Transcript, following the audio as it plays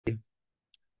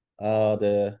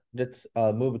let's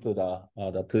move to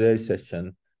the today's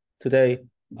session. Today,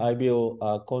 I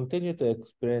will continue to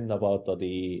explain about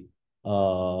the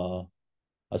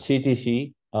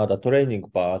CTC, the training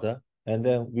part, and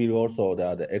then we'll also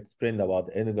explain about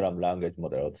Ngram language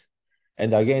models.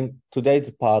 And again,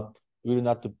 today's part will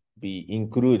not be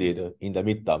included in the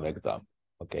midterm exam.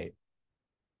 Okay.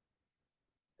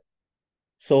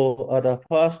 So the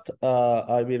first,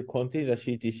 I will continue the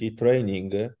CTC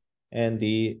training, and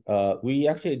we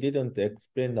actually didn't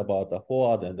explain about the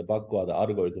forward and the backward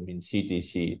algorithm in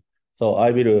CTC. So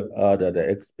I will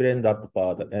explain that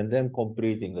part and then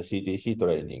completing the CTC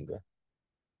training.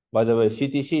 By the way,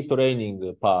 CTC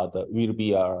training part will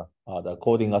be the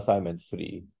coding assignment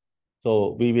 3.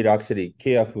 So we will actually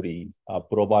carefully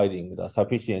providing the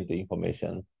sufficient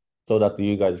information so that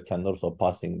you guys can also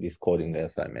passing this coding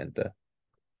assignment.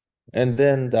 And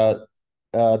then the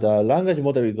language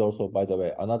model is also, by the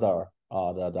way, another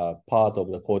the part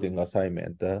of the coding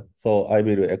assignment. So I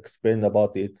will explain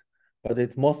about it, but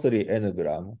it's mostly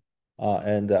Ngram.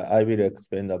 And I will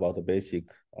explain about the basic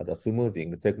the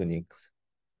smoothing techniques.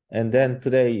 And then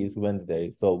today is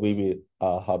Wednesday, so we will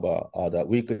have the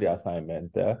weekly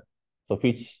assignment. So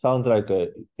which sounds like a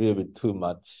little bit too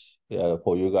much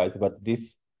for you guys, but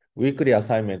this weekly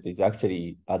assignment is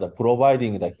actually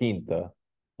providing the hint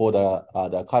for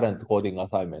the current coding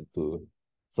assignment too.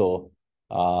 So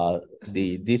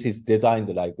this is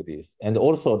designed like this, and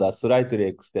also the slightly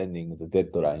extending the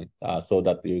deadline so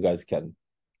that you guys can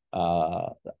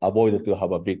avoid to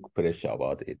have a big pressure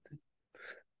about it.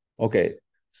 Okay,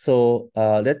 so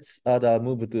let's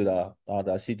move to the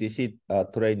CTC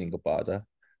training part.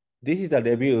 This is the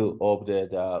review of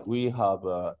we have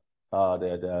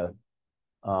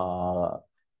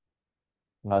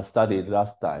studied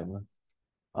last time.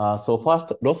 So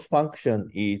first, loss function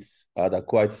is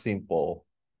quite simple.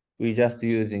 We just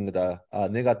using the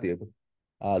negative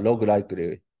log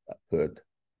likelihood,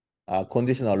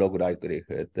 conditional log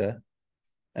likelihood.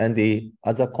 And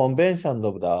as a convention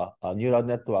of the neural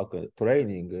network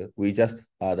training, we just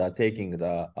taking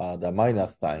the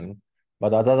minus sign.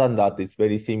 But other than that, it's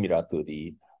very similar to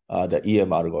the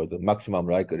EM algorithm, maximum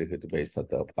likelihood based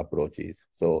approaches.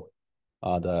 So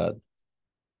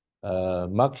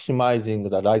maximizing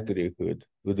the likelihood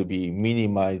would be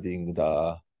minimizing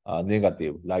the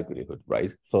negative likelihood,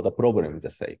 right? So the problem is the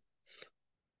same.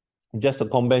 Just the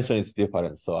convention is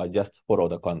different, so I just follow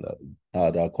the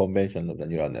convention of the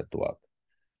neural network.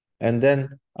 And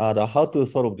then how to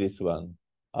solve this one.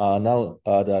 Now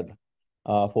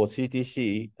for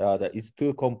CTC, it's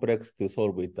too complex to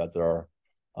solve it as the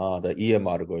EM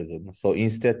algorithm. So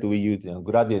instead we use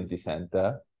gradient descent.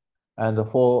 And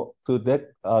to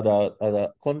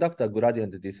conduct a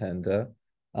gradient descent,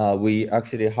 we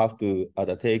actually have to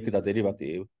take the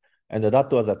derivative. And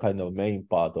that was a kind of main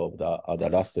part of the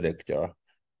last lecture.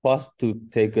 First, to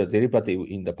take a derivative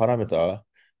in the parameter,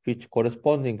 which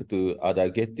corresponding to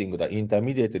getting the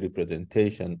intermediate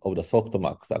representation of the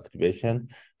softmax activation,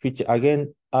 which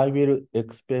again, I will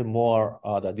explain more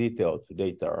the details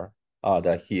later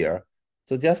here.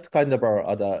 So just kind of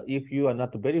if you are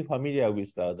not very familiar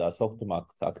with the softmax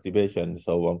activation,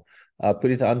 so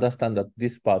please understand that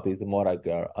this part is more like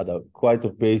a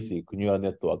quite basic neural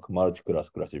network multi-class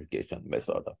classification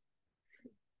method.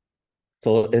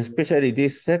 So especially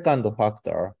this second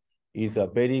factor is a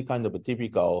very kind of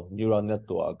typical neural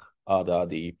network,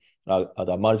 the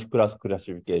multi-class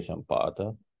classification part.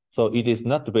 So it is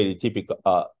not very typical.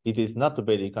 It is not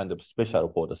very kind of special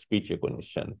for the speech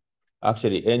recognition.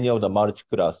 Actually, any of the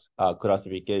multi-class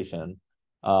classification,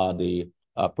 the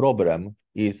problem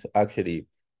is actually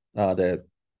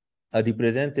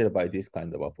represented by this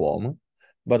kind of a form.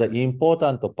 But the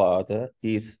important part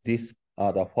is this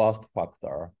the first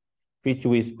factor, which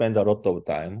we spend a lot of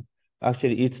time.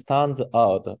 Actually, it turns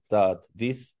out that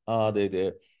this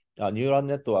the neural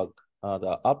network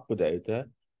the update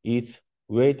is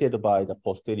weighted by the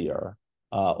posterior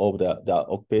of the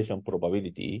occupation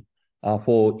probability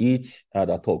for each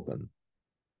the token.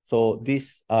 So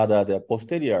this the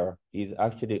posterior is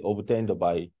actually obtained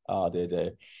by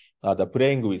the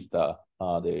playing with the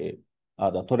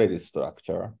Trellis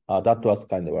structure. That was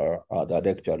kind of the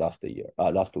lecture last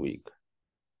week.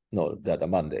 No, the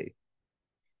Monday.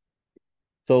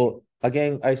 So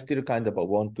again, I still kind of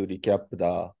want to recap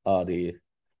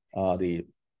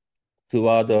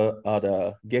toward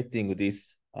the getting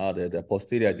this the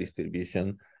posterior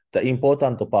distribution. The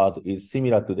important part is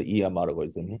similar to the EM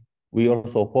algorithm. We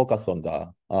also focus on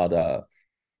the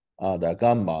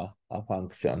gamma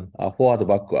function, forward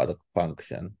backward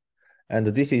function, and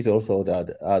this is also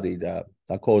the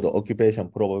called occupation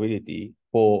probability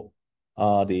for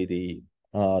the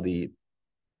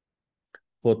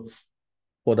for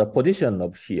for the position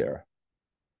of here.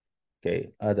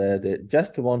 Okay,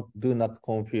 just do not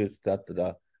confuse that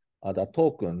the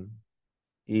token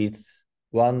is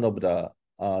one of the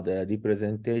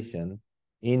representation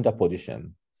in the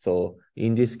position. So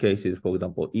in this case, for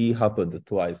example, E happened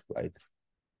twice, right?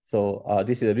 So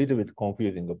this is a little bit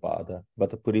confusing part,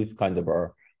 but please kind of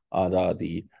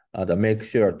make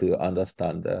sure to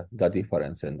understand the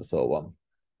difference and so on,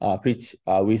 which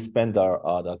we spent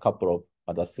a couple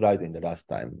of the slides in the last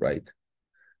time, right?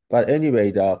 But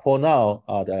anyway, for now,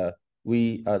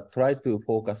 we try to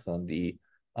focus on the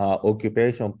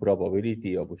occupation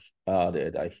probability of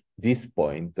this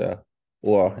point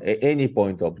or any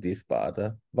point of this part.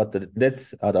 But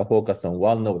let's focus on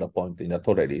one of the points in the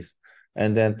trellis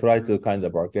and then try to kind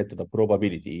of get the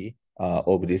probability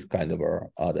of this kind of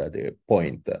the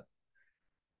point.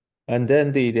 And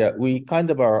then we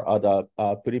kind of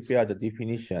prepare the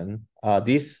definition.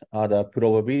 This the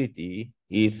probability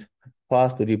is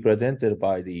first represented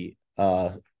by the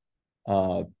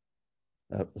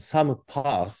some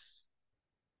paths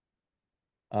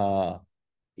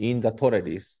in the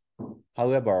trellis.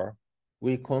 However,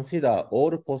 we consider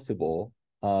all possible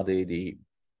the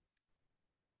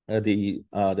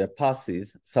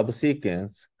passes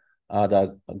subsequence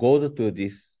that goes to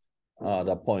this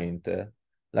the point.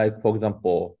 Like for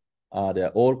example,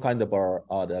 all kind of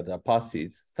the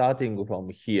passes starting from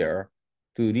here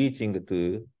to reaching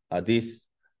to this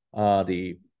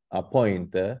the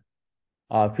point,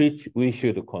 which we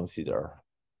should consider.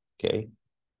 Okay,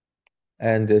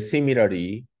 and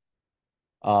similarly,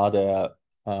 the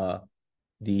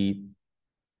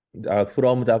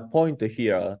from the point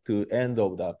here to end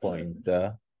of the point,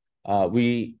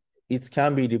 it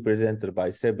can be represented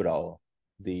by several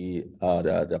the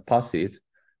passes,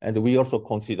 and we also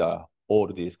consider all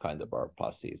these kind of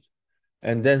passes,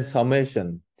 and then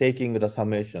summation, taking the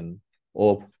summation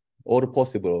of all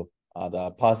possible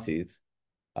the passes,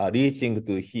 reaching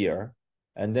to here,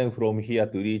 and then from here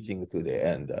to reaching to the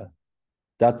end.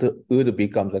 That would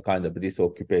become the kind of this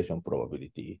occupation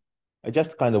probability. I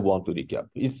just kind of want to recap.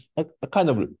 It's a kind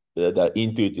of the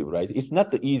intuitive, right? It's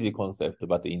not the easy concept,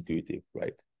 but intuitive,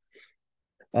 right?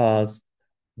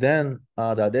 Then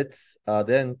let's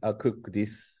then cook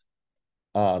this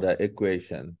the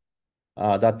equation.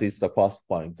 That is the first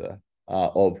point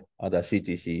of the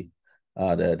CTC,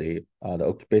 the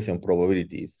occupation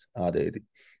probabilities, the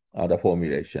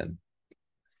formulation,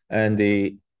 and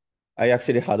I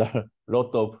actually had a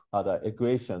lot of other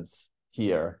equations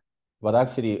here, but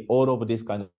actually all of this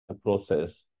kind of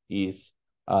process is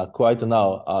quite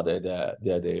now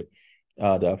the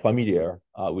familiar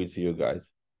with you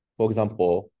guys. For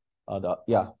example,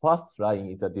 first line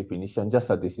is a definition, just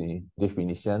a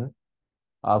definition.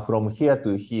 From here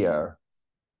to here,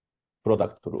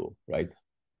 product rule, right?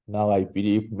 Now I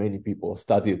believe many people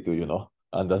started to,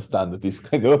 understand this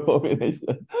kind of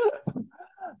formulation.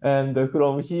 And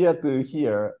from here to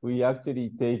here, we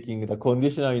actually taking the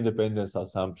conditional independence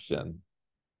assumption.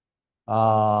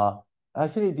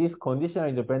 Actually, this conditional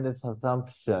independence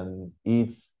assumption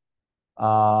is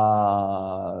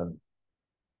not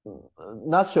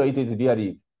sure it is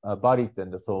really valid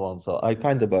and so on. So I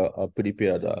kind of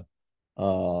prepared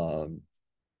want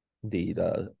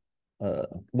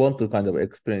to kind of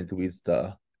explain it with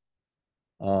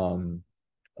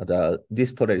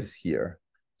this trellis here.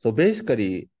 So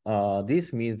basically,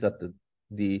 this means that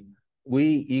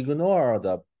we ignore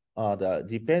the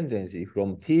dependency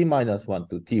from t minus 1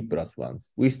 to t plus 1.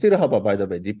 We still have, by the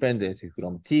way, dependency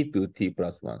from t to t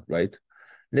plus 1, right?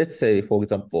 Let's say, for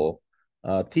example,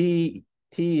 t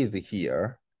is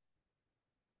here,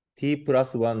 t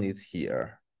plus 1 is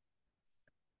here,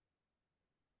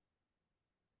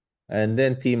 and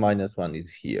then t minus 1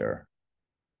 is here.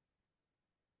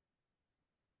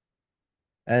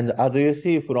 And as you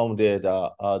see from the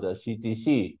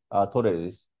CTC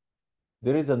trellis,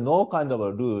 there is no kind of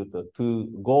a route to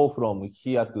go from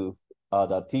here to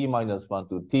the t minus 1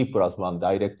 to t plus 1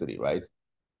 directly, right?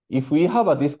 If we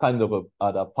have this kind of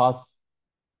the path,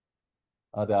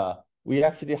 we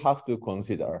actually have to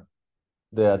consider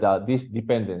this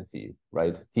dependency,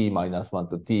 right? T minus 1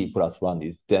 to t plus 1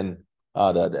 is then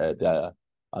has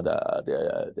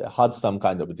some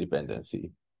kind of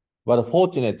dependency. But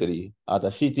fortunately,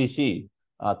 the CTC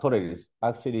trellis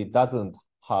actually doesn't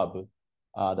have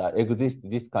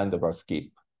this kind of a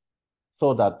skip,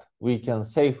 so that we can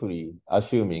safely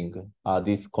assuming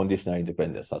this conditional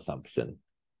independence assumption.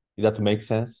 Does that make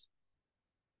sense?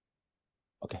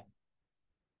 Okay.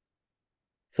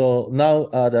 So now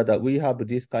that we have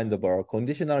this kind of a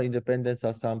conditional independence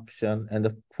assumption,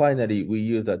 and finally we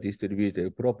use a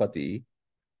distributive property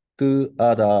to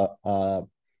uh,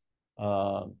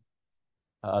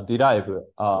 derive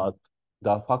the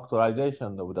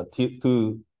factorization of the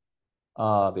two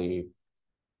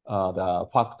the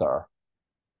factor.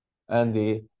 And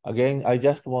again, I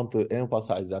just want to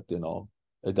emphasize that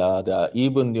the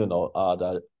even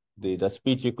the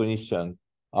speech recognition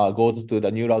goes to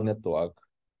the neural network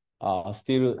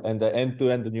still, and the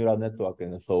end-to-end neural network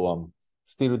and so on.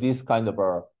 Still, this kind of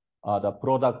the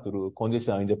product through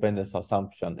conditional independence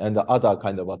assumption and the other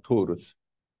kind of tools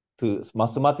to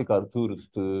mathematical tools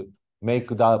to make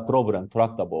the problem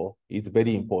tractable is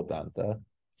very important.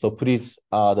 So please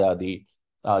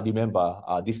remember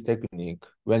this technique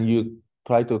when you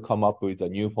try to come up with a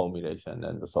new formulation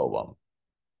and so on.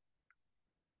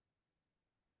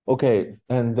 Okay,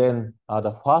 and then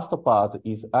the first part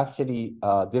is actually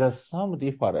there is some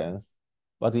difference,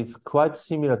 but it's quite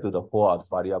similar to the forward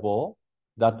variable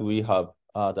that we have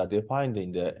that defined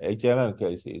in the HMM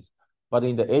cases. But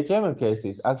in the HMM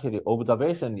cases, actually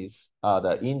observation is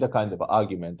in the kind of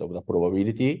argument of the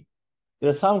probability.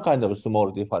 There's some kind of small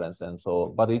difference, and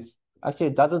so, but it's actually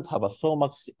doesn't have so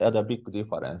much the big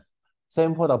difference.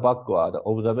 Same for the backward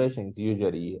observation is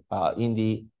usually in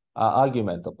the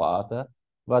argument part.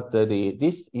 But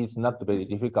this is not very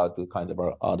difficult to kind of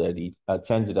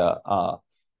change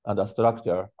the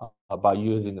structure by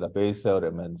using the Bayes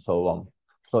theorem and so on.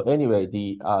 So anyway,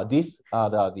 the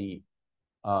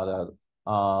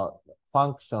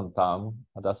function term,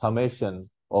 the summation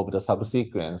of the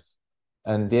subsequence,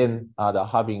 and then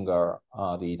having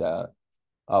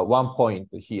one point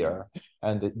here,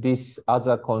 and this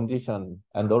other condition,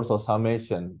 and also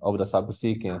summation of the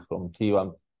subsequence from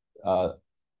T1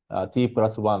 t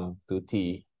plus 1 to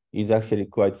t is actually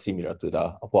quite similar to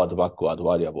the forward-backward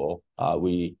variable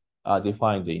we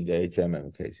defined in the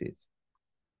HMM cases.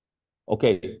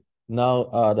 Okay, now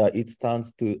it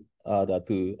stands to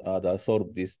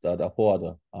solve this the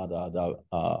forward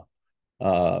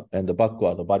and the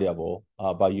backward variable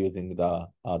by using the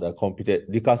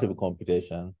recursive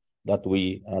computation that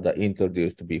we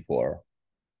introduced before.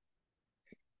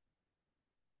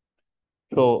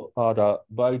 So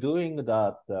by doing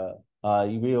that,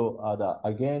 I will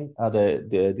again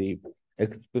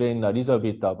explain a little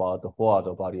bit about the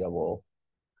forward variable.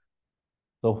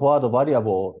 The forward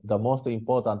variable, the most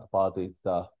important part is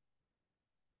the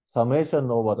summation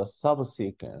over the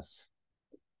subsequence.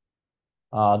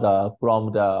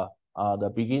 From the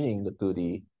beginning to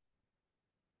the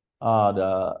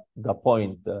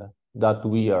point that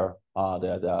we are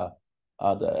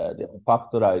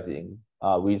factorizing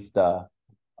with the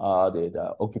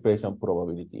occupation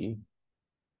probability.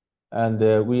 And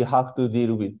we have to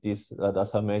deal with this the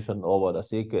summation over the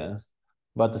sequence.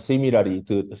 But similar to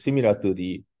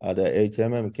the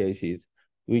HMM cases,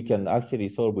 we can actually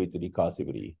solve it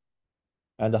recursively.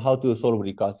 And how to solve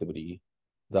recursively?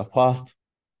 The first,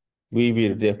 we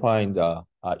will define the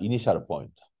initial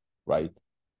point, right?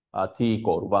 T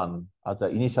equal 1 as the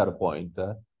initial point,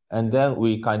 and then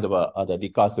we kind of the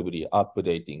recursively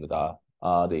updating the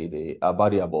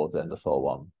variables and so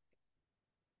on.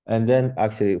 And then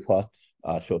actually first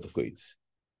short quiz.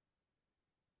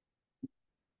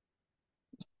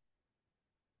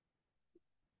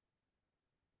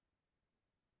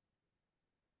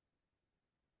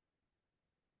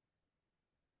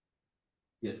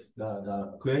 Yes,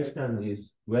 the question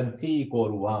is when t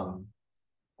equal 1,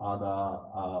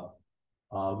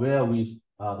 where we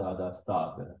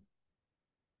start.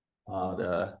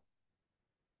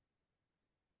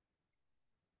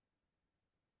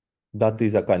 That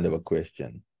is a kind of a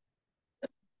question.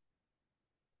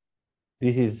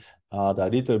 This is the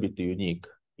little bit unique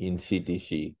in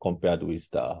CTC compared with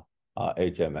the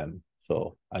HMM.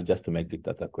 So I just make it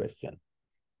as a question.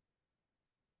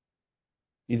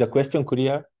 Is the question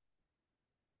clear?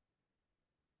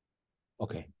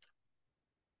 Okay.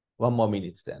 1 more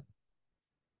minute then.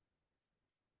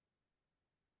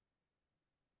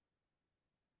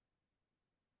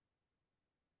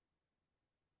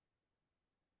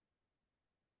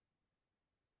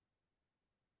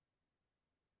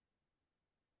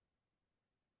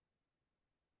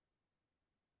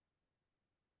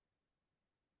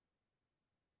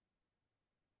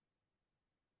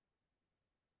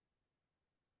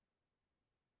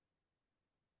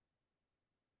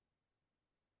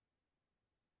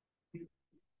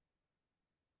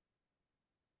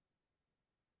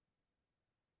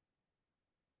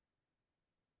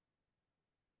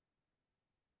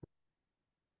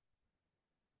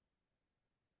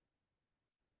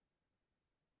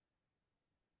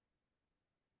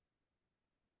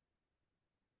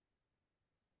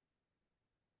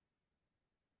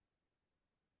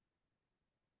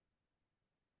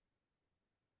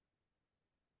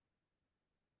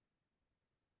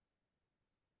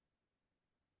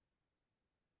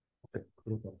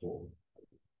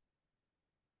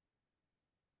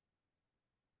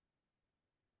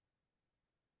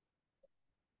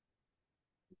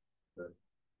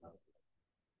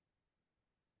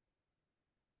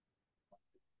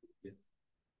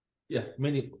 Yeah,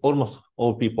 almost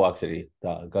all people actually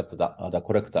got the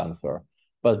correct answer.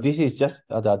 But this is just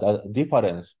the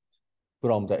difference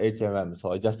from the HMM.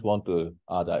 So I just want to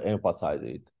emphasize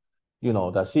it. You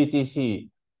know, the CTC,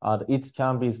 it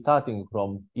can be starting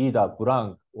from either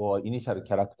blank or initial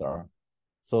character.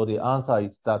 So the answer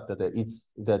is that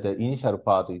the initial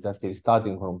part is actually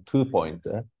starting from 2 points,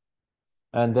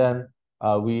 and then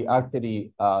we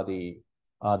actually the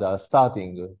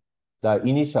starting the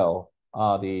initial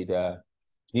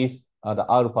this the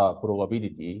alpha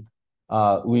probability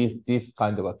with this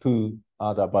kind of two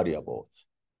other variables.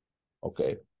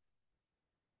 Okay.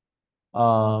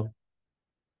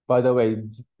 By the way,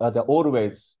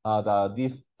 always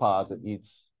this part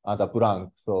is the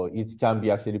blank, so it can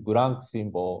be actually blank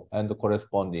symbol and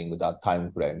corresponding the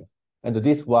time frame. And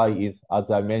this Y is, as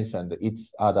I mentioned,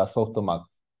 it's the softmax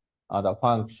the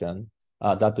function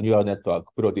that neural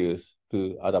network produce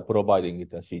to providing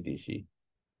it a CTC.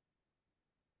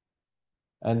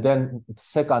 And then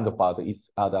second part is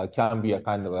can be a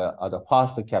kind of the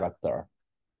first character.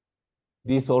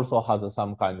 This also has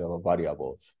some kind of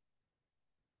variables.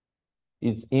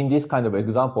 It's in this kind of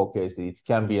example case, it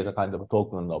can be a kind of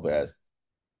token of S.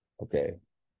 Okay.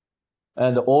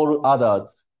 And all others,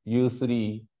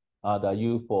 U3, the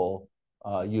U4,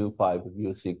 U5,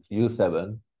 U6,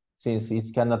 U7, since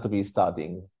it cannot be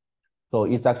starting. So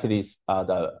it's actually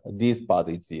this part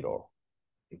is 0.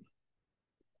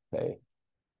 Okay.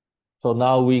 So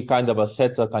now we kind of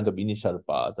set the kind of initial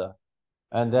part,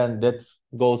 and then let's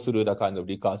go through the kind of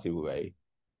recursive way.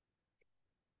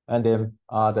 And then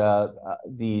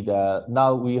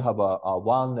now we have a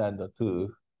 1 and a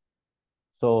 2.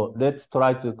 So let's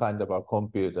try to kind of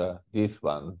compute this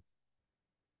one.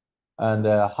 And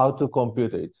how to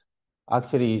compute it?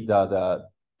 Actually,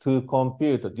 to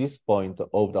compute this point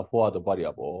of the forward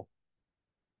variable,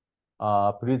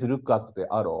 please look at the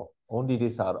arrow. Only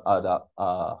this arrow,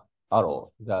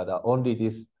 only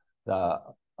this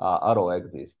arrow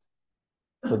exists.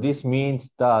 So this means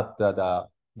that the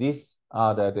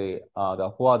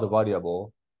forward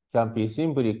variable can be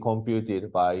simply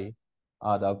computed by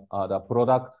the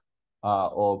product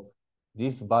of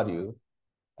this value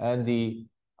and the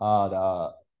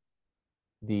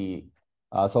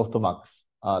softmax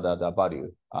the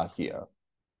value here.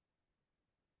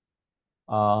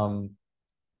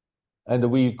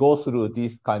 And we go through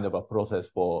this kind of a process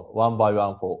for one by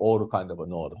one for all kind of a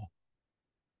node.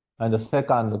 And the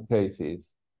second case is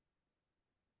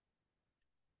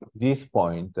this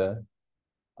point, the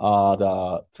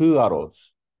two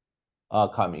arrows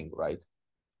are coming, right?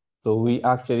 So we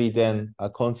actually then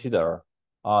consider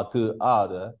to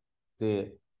add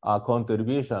the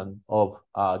contribution of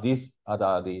this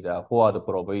the forward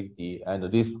probability and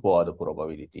this forward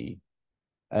probability,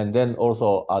 and then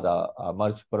also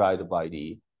multiplied by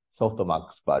the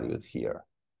softmax values here.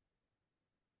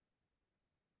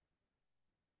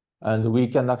 And we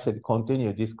can actually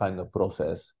continue this kind of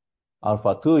process.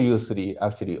 Alpha 2 U3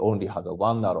 actually only has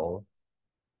one arrow.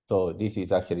 So this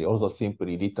is actually also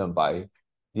simply written by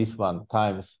this one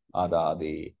times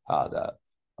the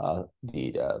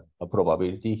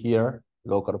probability here,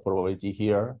 local probability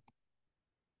here,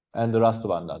 and the last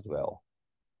one as well.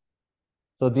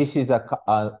 So this is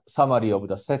a summary of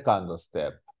the second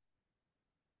step.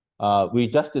 We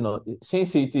just,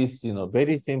 since it is,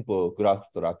 very simple graph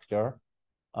structure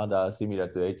and similar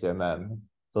to HMM,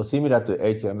 so similar to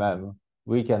HMM,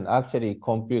 we can actually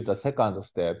compute the second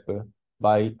step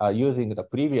by using the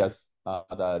previous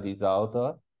the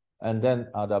result and then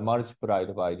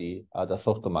multiplied by the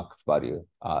softmax value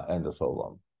and so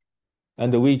on.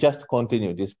 And we just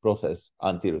continue this process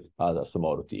until the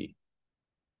small t.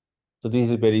 So this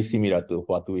is very similar to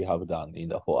what we have done in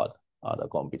the forward the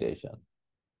computation.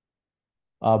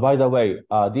 By the way,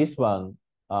 this one,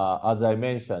 as I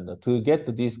mentioned, to get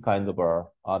this kind of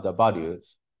the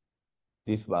values,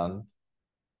 this one,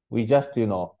 we just,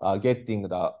 getting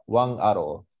the one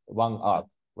arrow, one arc,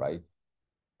 right?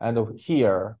 And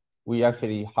here, we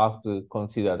actually have to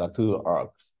consider the two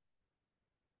arcs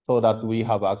so that we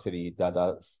have actually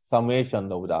the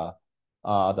summation of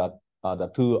the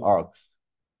two arcs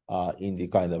in the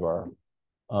kind of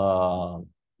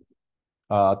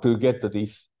to get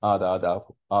this the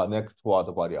next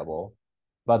forward variable.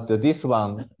 But this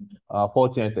one,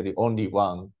 fortunately, only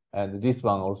one, and this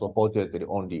one also fortunately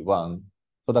only one.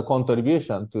 So the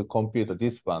contribution to compute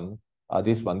this one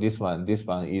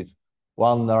is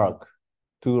one arc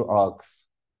two arcs,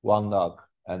 one arc,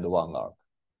 and one arc.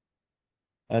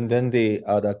 And then the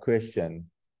other question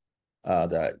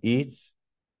is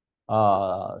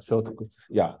short.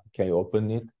 Yeah, can you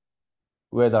open it?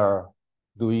 Whether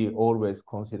do we always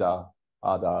consider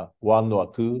the one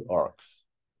or two arcs?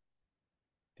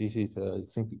 This is, I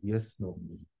think, yes, no.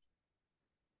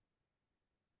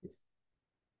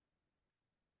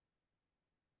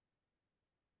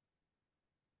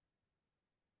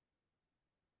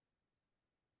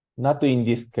 Not in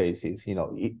these cases,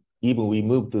 even we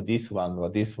move to this one or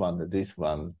this one or this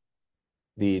one,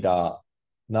 the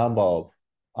number of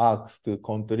arcs to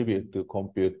contribute to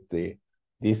compute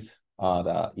this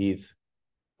is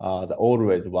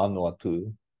always one or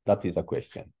two. That is a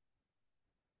question.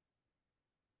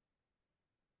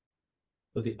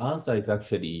 So the answer is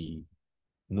actually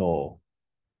no.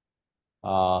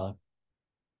 There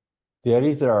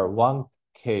is one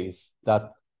case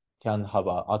that can have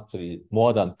actually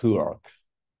more than two arcs.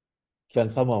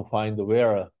 Can someone find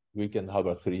where we can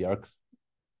have three arcs?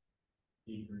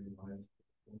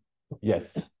 Yes,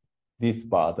 this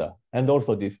part and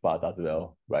also this part as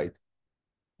well, right?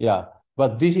 Yeah,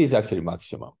 but this is actually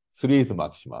maximum. Three is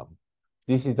maximum.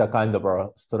 This is a kind of a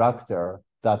structure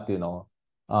that the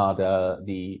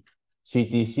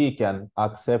CTC can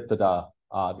accept the.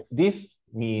 This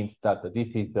means that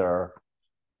this is the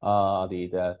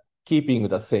keeping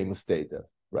the same state,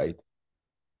 right?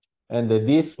 And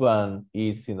this one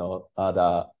is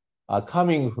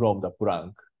coming from the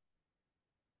Planck,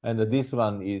 and this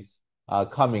one is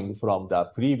coming from the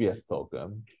previous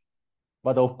token.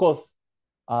 But of course,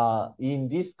 in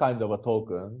this kind of a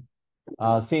token,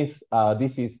 since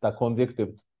this is the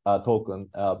conjective token,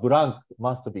 Planck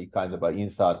must be kind of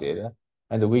inserted,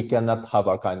 and we cannot have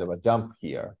a kind of a jump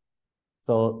here.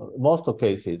 So most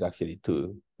cases actually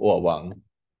two or one,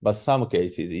 but some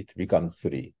cases it becomes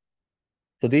three.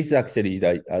 So this is actually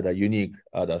the unique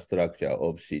the structure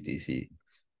of CTC.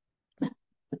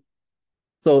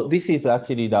 So this is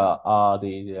actually the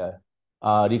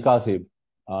recursive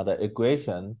the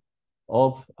equation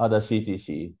of the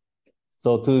CTC.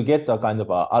 So to get the kind of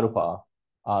alpha,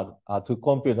 to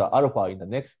compute the alpha in the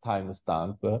next time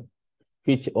stamp,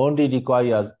 which only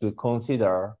requires to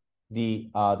consider the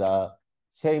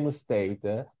same state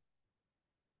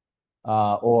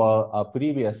or a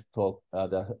previous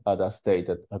the state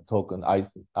token I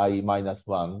minus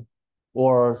one,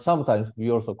 or sometimes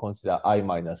we also consider I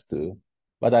minus two.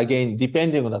 But again,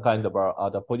 depending on the kind of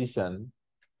the position,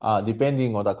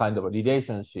 depending on the kind of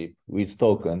relationship with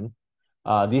token,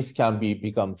 this can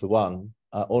becomes one,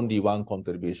 only one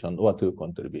contribution or two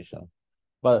contribution.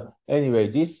 But anyway,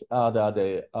 this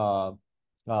the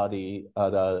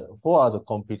forward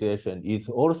computation is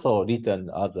also written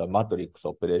as a matrix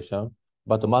operation,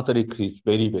 but the matrix is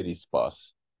very, very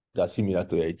sparse, similar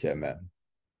to HMM.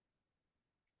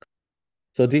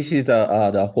 So this is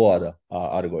the forward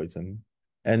algorithm.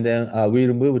 And then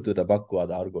we'll move to the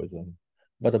backward algorithm.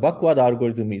 But the backward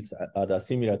algorithm is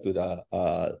similar to the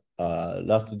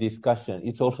last discussion.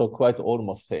 It's also quite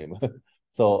almost same.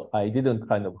 So I didn't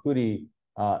kind of fully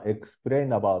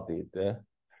explain about it.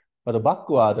 But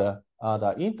backward,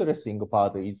 the interesting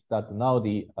part is that now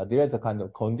there is a kind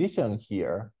of condition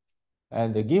here.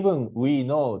 And given we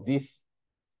know this,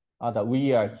 that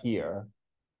we are here,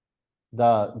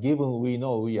 given we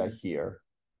know we are here,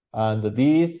 and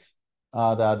this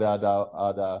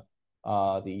the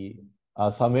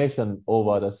summation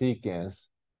over the sequence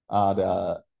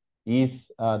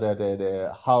is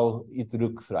how it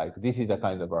looks like. This is the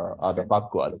kind of the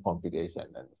backward computation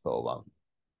and so on.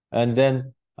 And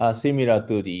then similar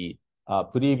to the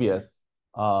previous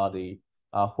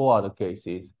forward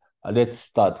cases, let's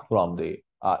start from the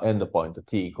endpoint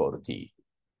t equal to t.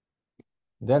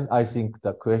 Then I think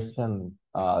the question,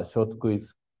 short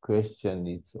quiz question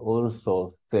is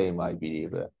also same, I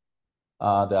believe.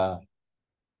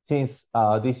 Since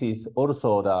this is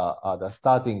also the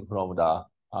starting from the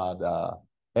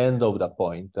end of the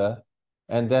point,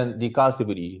 and then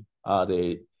recursively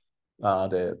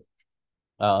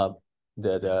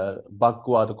the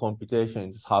backward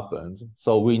computation happens.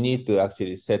 So we need to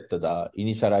actually set the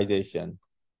initialization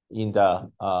in the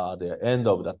end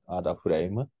of the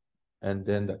frame. And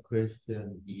then the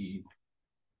question is,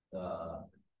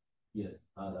 yes,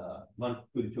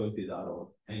 multiple choices are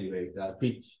all. Anyway, the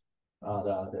pitch,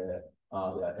 the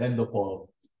end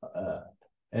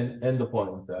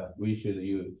point we should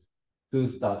use to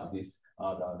start this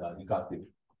the recursive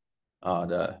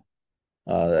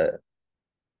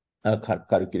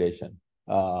calculation.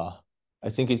 I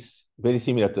think it's very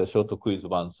similar to the short quiz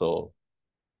one, so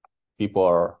people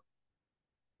are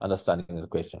understanding the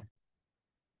question.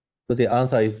 So the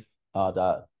answer is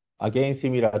again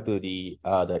similar to the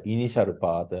initial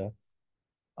part.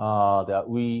 That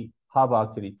we have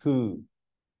actually two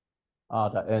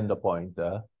the endpoint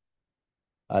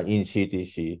in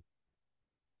CTC.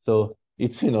 So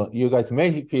it's, you guys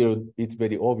may feel it's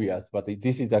very obvious, but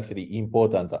this is actually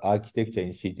important architecture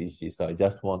in CTC. So I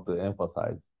just want to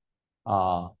emphasize,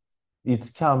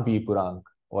 it can be blank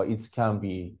or it can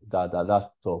be the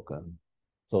last token.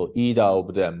 So either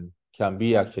of them can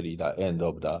be actually the end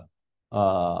of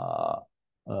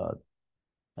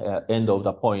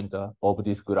the point of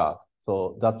this graph.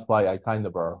 So that's why I kind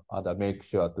of make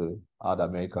sure to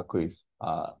make a quiz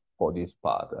for this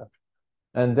part.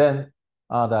 And then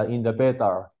in the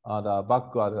beta, the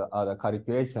backward the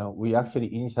calculation, we actually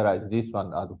initialize this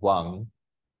one as 1,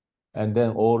 and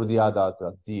then all the others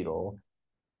at 0,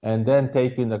 and then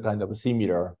taking the kind of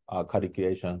similar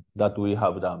calculation that we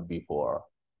have done before.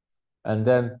 And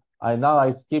then now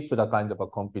I skip the kind of a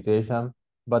computation,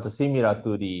 but similar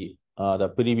to the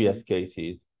previous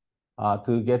cases,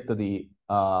 to get to the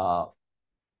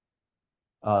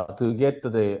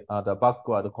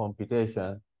backward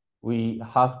computation, we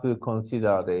have to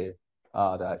consider the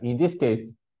in this case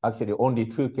actually only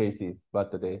 2 cases,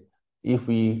 but if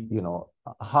we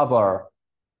have our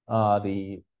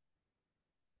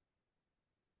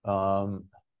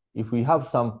if we have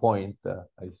some point,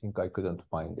 I think I couldn't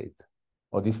find it,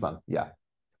 or this one, yeah.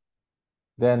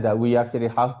 Then we actually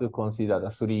have to consider the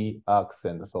 3 arcs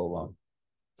and so on.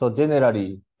 So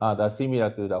generally, similar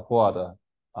to the forward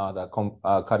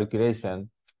calculation,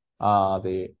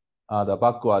 the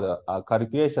backward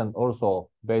calculation also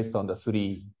based on the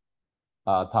 3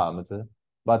 terms.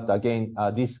 But again,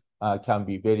 this can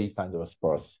be very kind of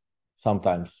sparse.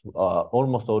 Sometimes,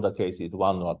 almost all the cases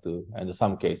 1 or 2, and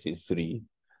some cases 3,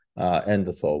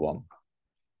 and so on.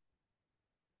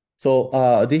 So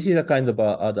this is a kind of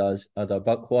the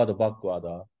backward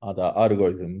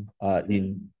algorithm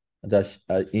in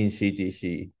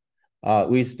CTC.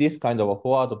 With this kind of a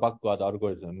forward-backward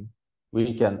algorithm,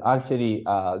 we can actually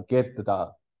get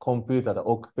the computed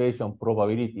occupation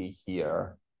probability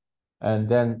here. And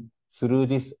then through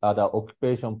this the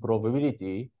occupation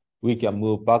probability, we can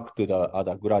move back to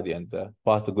the gradient,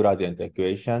 first gradient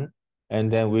equation.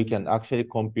 And then we can actually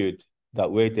compute the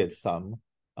weighted sum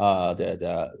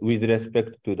with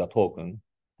respect to the token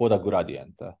for the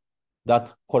gradient.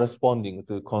 That corresponding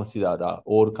to consider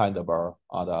all kind of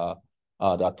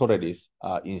the trellis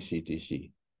in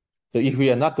CTC. So if we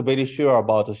are not very sure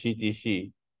about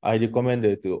CTC, I recommend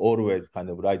it to always kind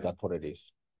of write the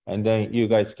trellis. And then you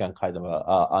guys can kind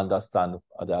of understand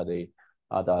the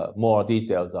more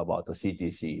details about the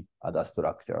CTC the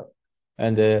structure.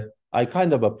 And I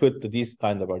kind of put this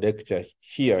kind of a lecture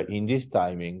here in this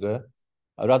timing,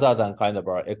 rather than kind of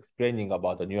explaining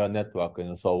about the neural network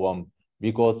and so on,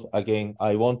 because again,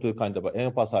 I want to kind of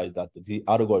emphasize that the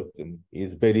algorithm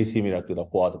is very similar to the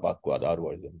forward-backward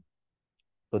algorithm.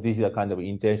 So this is a kind of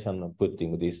intention of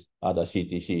putting this the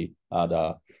CTC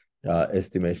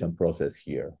estimation process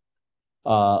here.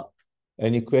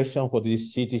 Any question for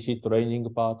this CTC training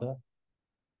part,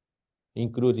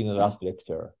 including the last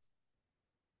lecture?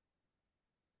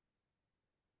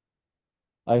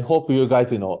 I hope you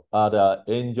guys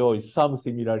enjoy some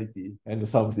similarity and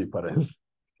some difference.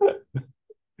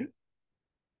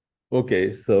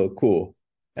 Okay, so cool.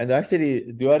 And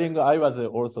actually, during I was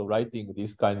also writing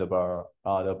this kind of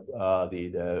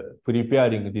the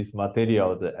preparing these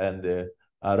materials and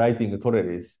writing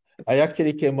trellis. I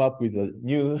actually came up with a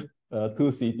new 2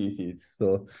 CTCs.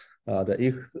 So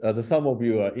if some of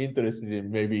you are interested in,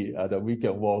 maybe that we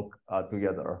can work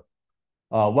together.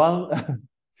 One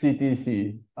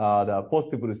CTC, the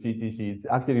possible CTC is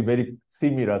actually very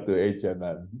similar to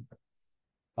HMM.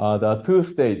 The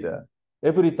 2-state.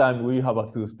 Every time we have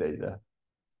a 2-state,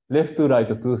 left to right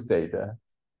 2-state.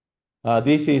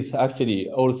 This is actually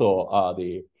also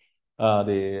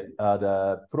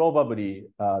probably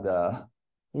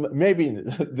maybe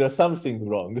there's something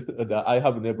wrong that I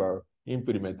have never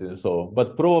implemented. So,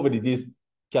 but probably this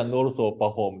can also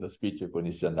perform the speech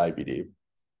recognition, I believe.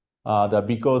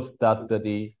 Because that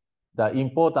the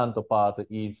important part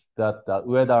is that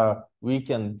whether we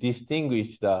can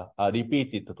distinguish the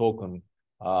repeated token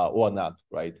or not,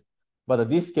 right? But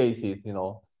this case is,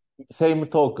 same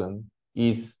token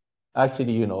is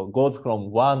actually, goes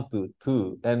from 1 to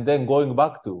 2 and then going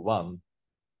back to 1.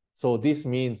 So this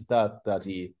means that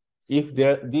if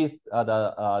these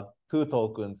 2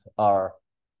 tokens are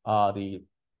the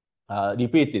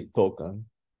repeated token,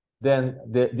 then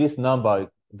this number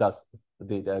does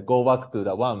go back to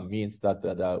the 1 means that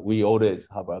we always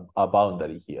have a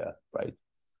boundary here, right?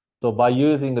 So by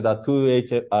using the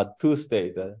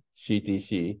two-state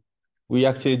CTC, we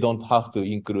actually don't have to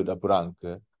include a blank,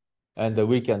 and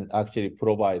we can actually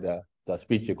provide the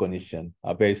speech recognition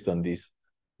based on this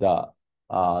the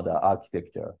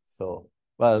architecture. So,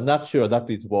 well, not sure that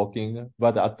it's working,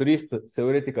 but at least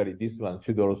theoretically, this one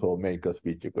should also make a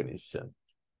speech recognition.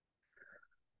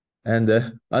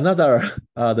 And another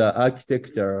the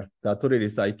architecture that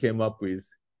really I came up with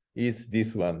is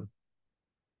this one.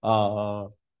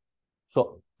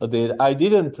 So I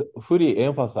didn't fully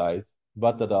emphasize,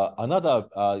 but another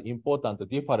important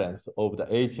difference of the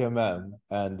HMM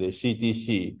and the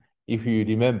CTC, if you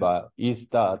remember, is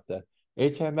that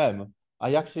HMM,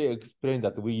 I actually explained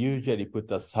that we usually put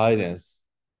the silence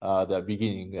the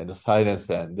beginning and the silence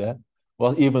end.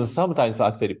 Well, even sometimes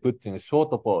actually putting a short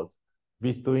pause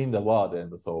between the word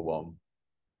and so on.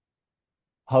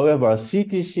 However,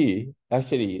 CTC,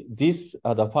 actually, this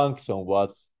the function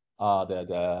was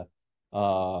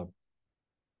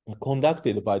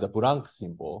conducted by the blank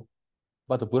symbol,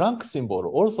 but the blank symbol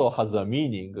also has a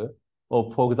meaning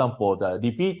of, for example, the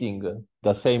repeating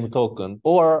the same token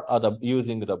or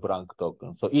using the blank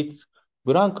token. So it's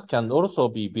blank can also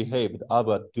be behaved as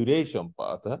a duration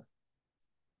part.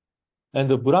 And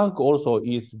the blank also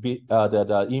is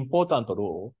the important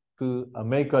role to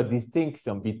make a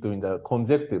distinction between the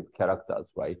consecutive characters,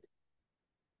 right?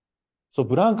 So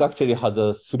blank actually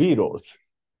has three roles.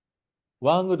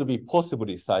 One would be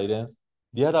possibly silence,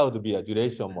 the other would be a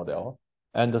duration model,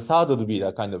 and the third would be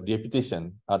the kind of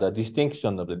repetition, the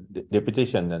distinction of the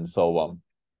repetition and so on.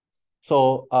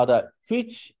 So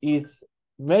which is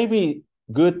maybe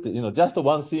good, just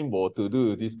one symbol to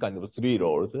do this kind of three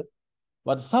roles.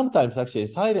 But sometimes actually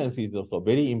silence is also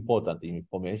very important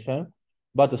information.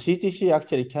 But the CTC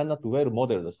actually cannot well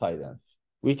model the silence.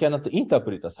 We cannot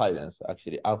interpret the silence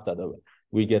actually after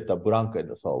we get the blank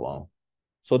and so on.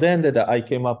 So then I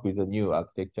came up with a new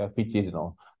architecture, which is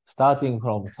starting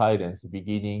from silence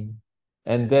beginning,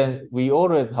 and then we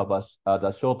always have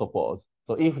the short pause.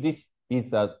 So if this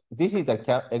is a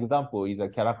example is a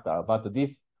character, but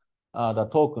this the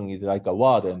token is like a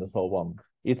word and so on.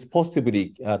 It's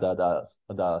possibly the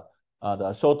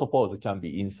short pause can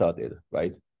be inserted,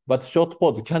 right? But short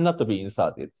pause cannot be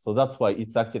inserted, so that's why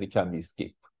it actually can be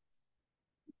skipped.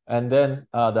 And then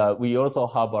we also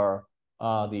have our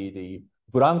the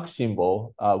blank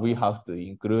symbol we have to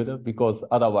include because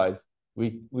otherwise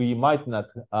we might not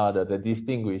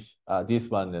distinguish this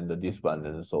one and this one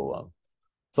and so on.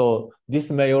 So this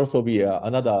may also be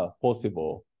another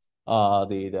possible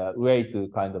the way to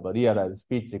kind of realize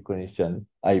speech recognition,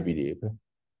 I believe.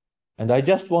 And I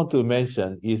just want to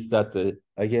mention is that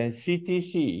again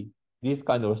CTC, this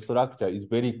kind of structure is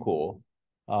very cool,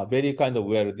 very kind of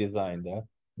well designed.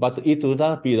 But it would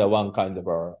not be the one kind of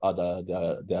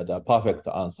the perfect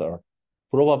answer.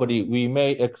 Probably we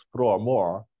may explore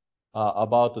more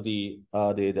about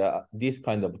this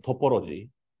kind of topology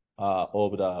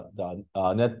of the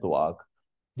network.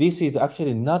 This is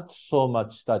actually not so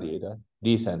much studied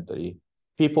recently.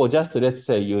 People just, let's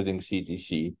say, using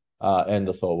CTC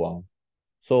and so on.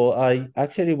 So I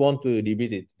actually want to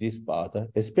revisit this part,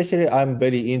 especially I'm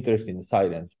very interested in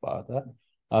silence part,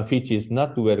 which is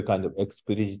not well kind of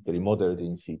explicitly modeled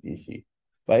in CTC.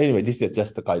 But anyway, this is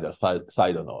just a kind of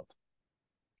side note.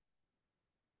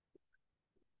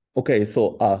 Okay,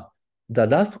 so the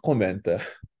last comment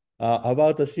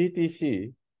about the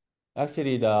CTC,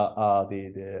 actually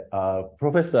the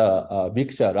Professor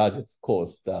Viksha Raj's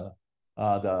course, the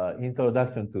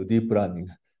Introduction to Deep Learning,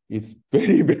 is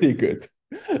very, very good.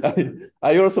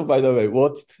 I also, by the way,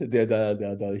 watched his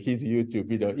YouTube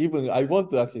video. Even I want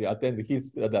to actually attend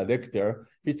his the lecture,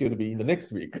 which will be in the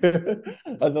next week.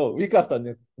 No, week after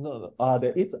next. No,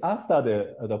 it's after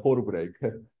the fall break.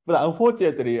 But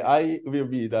unfortunately, I will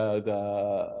be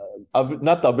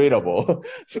not available.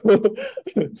 So,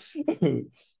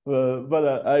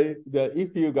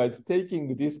 if you guys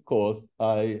taking this course,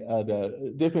 I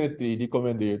definitely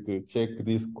recommend you to check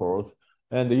this course.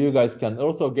 And you guys can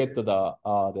also get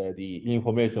the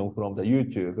information from the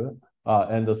YouTube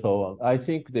and so on. I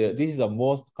think this is the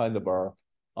most kind of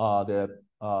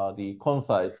the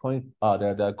concise,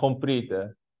 the complete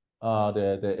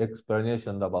the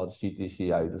explanation about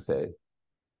CTC, I would say.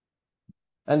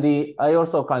 And I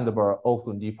also kind of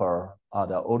often differ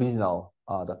the original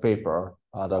the paper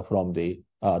from the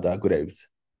Graves.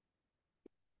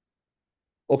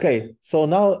 Okay, so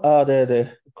now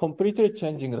the completely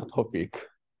changing the topic,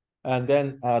 and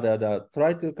then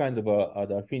try to kind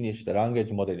of finish the language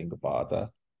modeling part.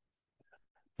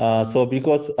 So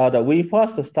because we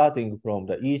first starting from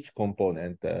the each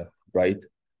component, right?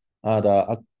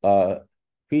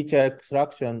 feature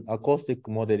extraction, acoustic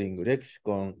modeling,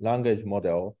 lexicon, language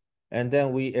model, and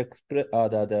then we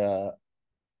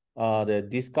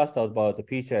discussed about the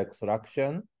feature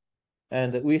extraction,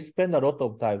 and we spend a lot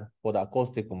of time for the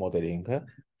acoustic modeling.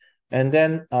 And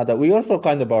then we also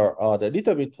kind of are a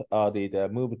little bit the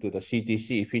move to the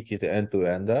CTC, which is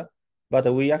end-to-end,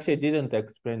 but we actually didn't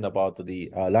explain about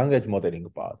the language modeling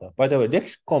part. By the way,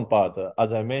 lexicon part,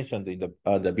 as I mentioned in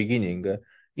the beginning,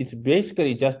 it's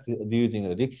basically just using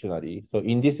a dictionary. So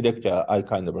in this lecture, I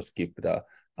kind of skipped the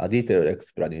detailed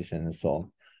explanation and so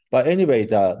on. But anyway,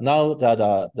 now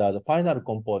the final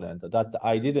component that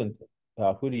I didn't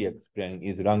fully explain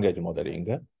is language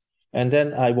modeling. And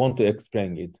then I want to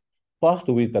explain it first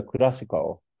with the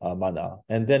classical manner,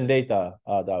 and then later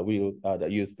we'll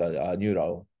use the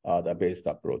neural based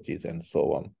approaches and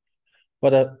so on.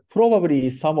 But probably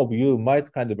some of you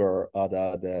might kind of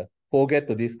forget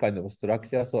this kind of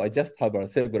structure. So I just have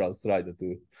several slides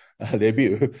to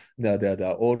review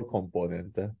the old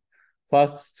component.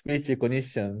 First, speech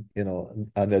recognition,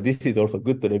 and this is also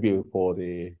good to review for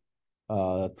the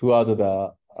toward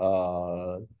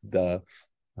the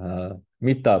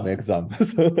midterm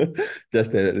exams.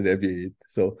 Just a review it.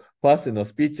 So first,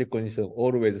 speech recognition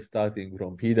always starting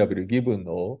from PW given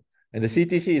O, and the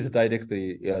CTC is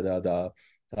directly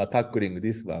tackling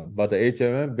this one. But the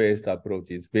HMM-based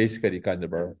approach is basically kind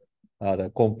of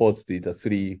composed the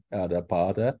three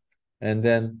part, and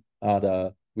then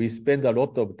we spend a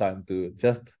lot of time to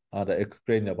just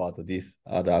explain about this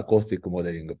the acoustic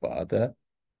modeling part.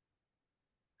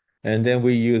 And then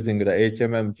we're using the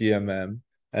HMM, GMM,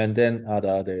 and then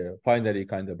finally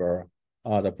kind of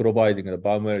providing the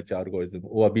Baum-Welch algorithm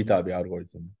or Viterbi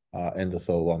algorithm, and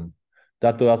so on.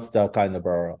 That was the kind of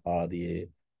our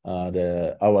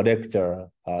lecture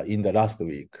in the last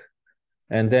week.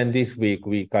 And then this week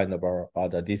we kind of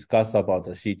discuss about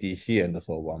the CTC and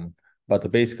so on.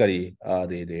 But basically,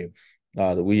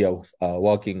 we are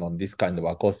working on this kind of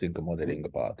acoustic modeling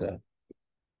part.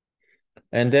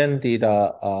 And then the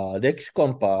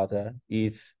lexicon part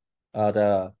is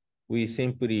we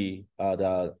simply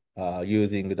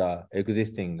using the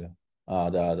existing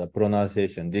the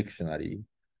pronunciation dictionary,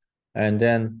 and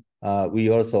then we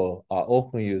also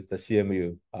often use the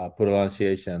CMU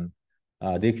pronunciation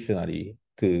dictionary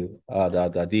to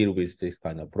deal with this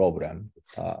kind of problem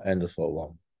and so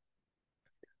on.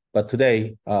 But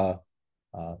today I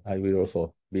will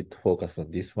also bit focus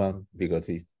on this one because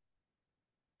it's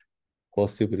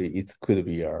possibly it could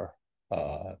be a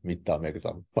midterm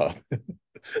exam part.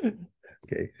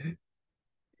 Okay.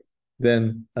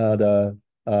 Then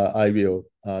I will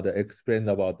explain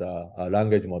about the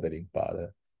language modeling part.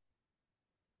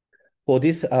 For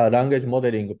this language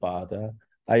modeling part,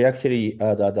 I actually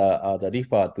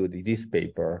refer to this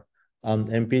paper,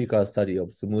 an empirical study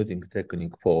of smoothing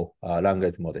technique for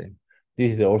language modeling.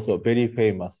 This is also a very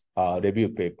famous review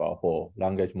paper for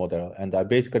language model, and I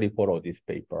basically follow this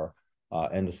paper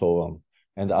and so on.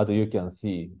 And as you can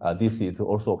see, this is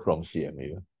also from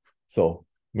CMU. So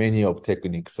many of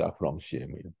techniques are from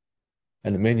CMU.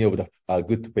 And many of the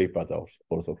good papers are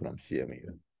also from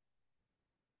CMU.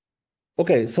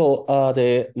 Okay, so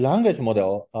the language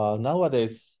model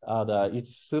nowadays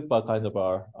it's super kind of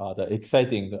the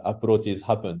exciting approaches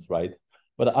happens, right?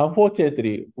 But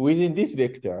unfortunately, within this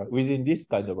lecture, within this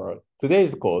kind of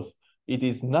today's course, it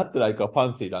is not like a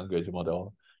fancy language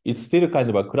model. It's still kind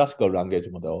of a classical language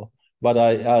model, but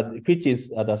which is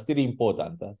still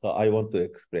important. So I want to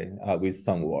explain with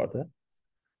some words.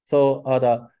 So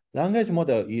the language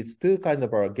model is to kind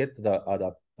of get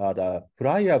the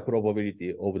prior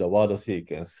probability of the word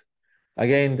sequence.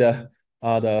 Again,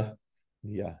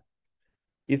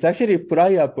 it's actually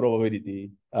prior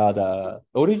probability. The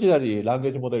originally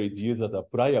language model is used as a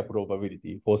prior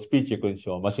probability for speech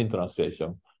recognition or machine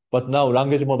translation. But now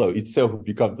language model itself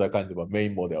becomes a kind of a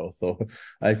main model. So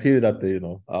I feel that,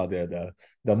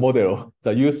 the model,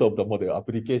 the use of the model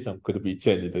application could be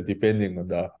changed depending on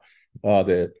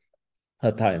the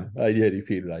time. I really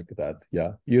feel like that.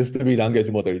 Yeah. Used to be language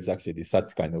model is actually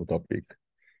such kind of topic.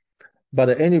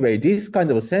 But anyway, this kind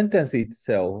of sentence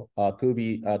itself to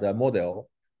be the model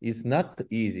is not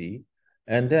easy.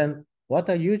 And then what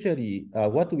we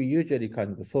usually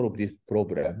kind of solve this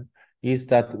problem is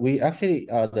that we actually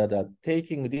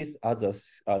taking this as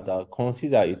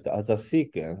consider it as a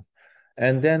sequence,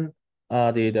 and then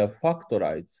the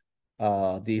factorize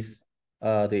this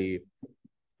the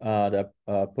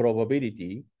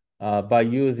probability by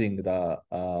using the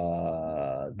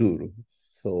rule.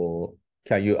 So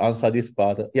can you answer this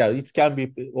part? Yeah, it can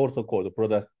be also called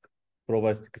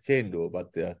probabilistic chain rule,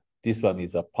 but this one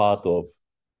is a part of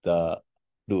the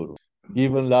rule.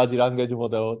 even large language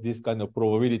model, this kind of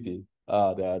probability,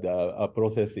 the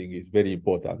processing is very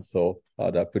important. So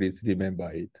please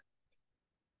remember it.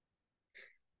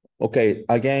 Okay,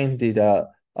 again,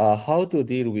 how to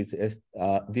deal with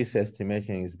this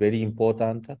estimation is very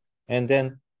important. And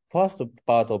then first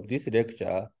part of this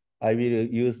lecture, I will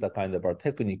use the kind of a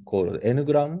technique called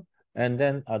n-gram. And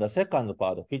then the second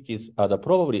part, which is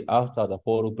probably after the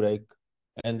fall break,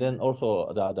 and then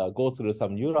also go through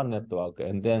some neural network,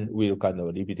 and then we'll kind of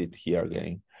repeat it here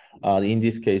again. In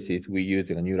this case, we're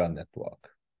using a neural network.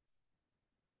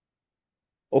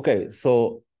 Okay,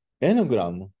 so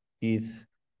n-gram is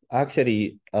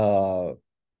actually the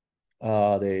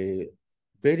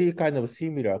very kind of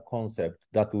similar concept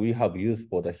that we have used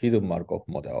for the hidden Markov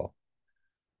model.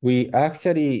 We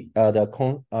actually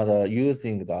using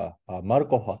the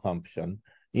Markov assumption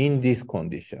in this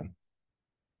condition.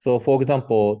 So for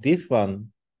example, this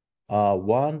one,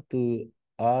 1 to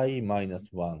I minus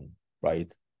 1,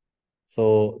 right?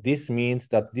 So this means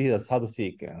that these are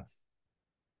subsequence.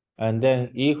 And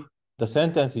then if the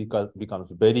sentence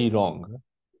becomes very long,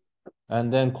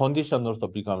 and then condition also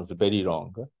becomes very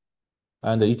long,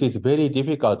 and it is very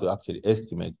difficult to actually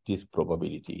estimate this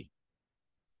probability.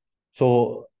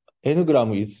 So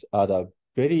n-gram is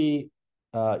very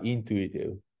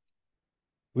intuitive.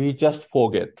 We just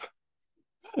forget.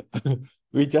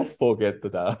 We just forget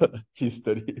the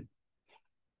history,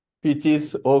 which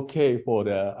is okay for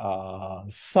the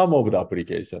some of the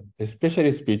application,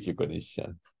 especially speech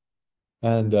recognition.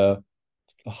 And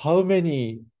how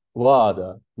many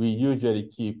words we usually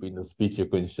keep in the speech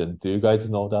recognition? Do you guys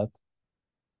know that?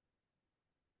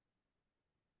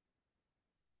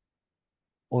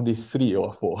 Only 3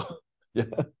 or 4. Yeah.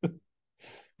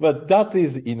 But that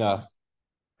is enough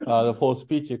for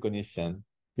speech recognition,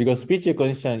 because speech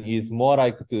recognition is more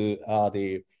like to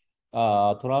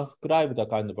transcribe the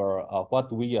kind of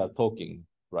what we are talking,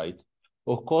 right?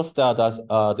 Of course,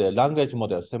 the language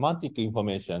model semantic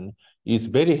information is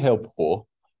very helpful,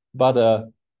 but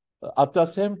at the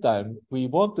same time, we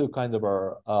want to kind of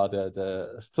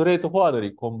the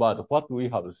straightforwardly convert what we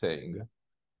have saying.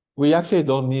 We actually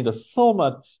don't need so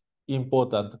much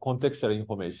important contextual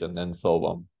information and so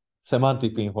on,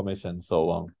 semantic information and so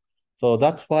on. So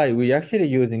that's why we actually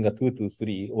using a 2 to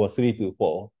 3 or 3 to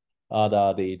 4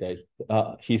 the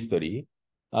history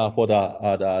for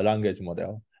the language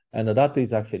model. And that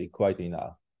is actually quite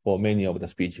enough for many of the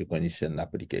speech recognition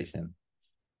application.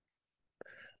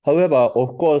 However,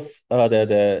 of course,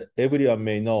 everyone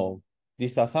may know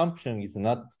this assumption is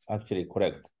not actually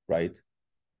correct, right?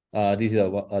 These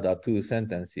are the two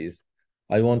sentences.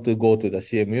 I want to go to the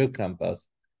CMU campus,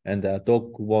 and the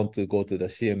dog want to go to the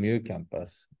CMU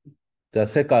campus. The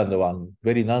second one,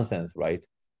 very nonsense, right?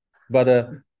 But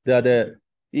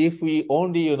if we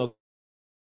only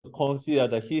consider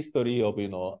the history of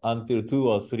until 2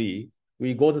 or 3,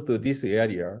 we go to this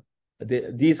area.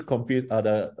 This compute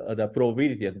the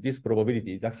probability and this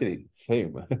probability is actually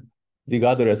same,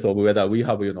 regardless of whether we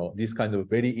have this kind of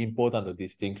very important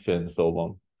distinction and so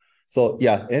on. So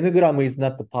yeah, n-gram is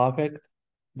not perfect,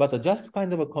 but just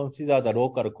kind of consider the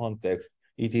local context.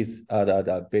 It is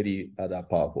very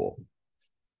powerful.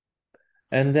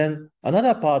 And then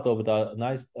another part of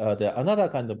another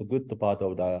kind of good part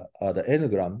of the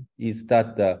n-gram is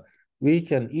that we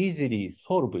can easily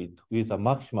solve it with a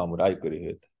maximum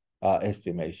likelihood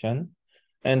estimation.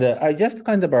 And I just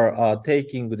kind of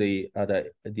taking the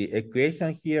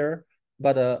equation here,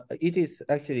 but it is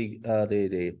actually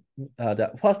the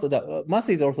first, the math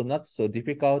is also not so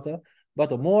difficult, but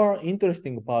the more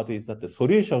interesting part is that the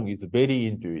solution is very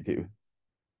intuitive.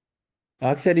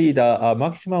 Actually, the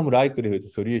maximum likelihood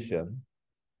solution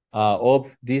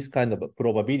of this kind of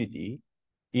probability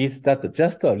is that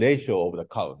just a ratio of the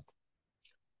count.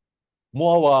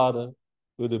 More word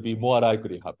would be more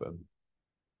likely happen.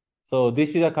 So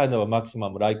this is a kind of a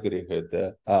maximum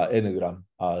likelihood n-gram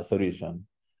solution.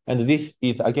 And this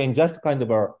is, again, just kind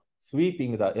of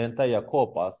sweeping the entire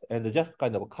corpus and just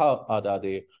kind of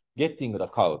getting the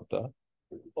count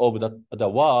of the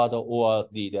word or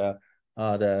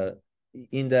the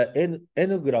in the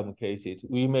n-gram cases,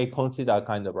 we may consider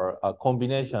kind of a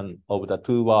combination of the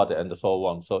two words and so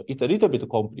on. So it's a little bit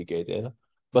complicated,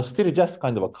 but still just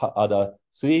kind of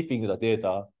sweeping the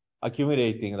data,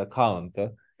 accumulating the count,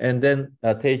 and then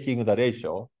taking the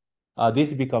ratio.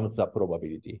 This becomes the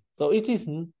probability. So it is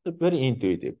very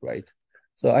intuitive, right?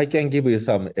 So I can give you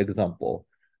some example.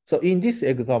 So in this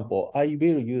example, I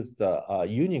will use the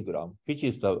unigram, which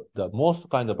is the most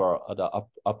kind of the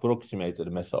approximated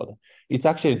method. It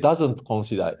actually doesn't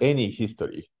consider any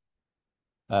history,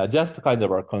 just kind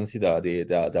of consider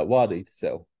the word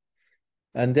itself.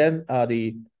 And then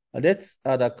let's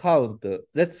the count.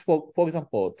 Let's for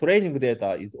example, training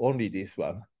data is only this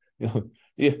one.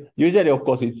 Usually, of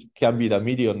course, it can be the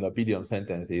million or billion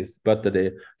sentences, but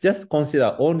just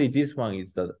consider only this one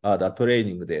is the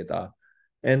training data.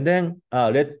 And then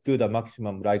let's do the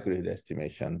maximum likelihood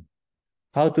estimation.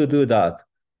 How to do that?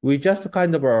 We just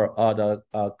kind of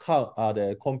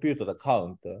compute the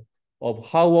count of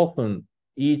how often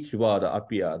each word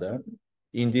appeared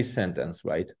in this sentence,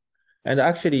 right? And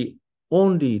actually,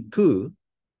 only two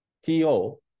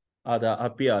TO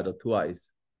appeared twice,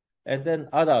 and then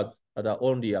others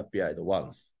only appeared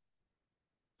once.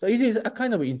 So it is a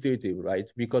kind of intuitive, right?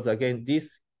 Because again, this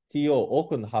TO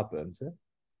often happens,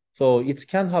 so it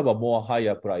can have a more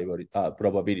higher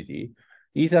probability.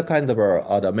 These are kind of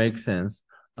that makes sense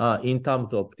in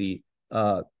terms of the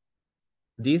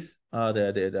this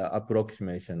the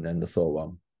approximation and so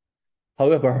on.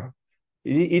 However,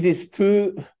 it is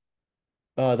too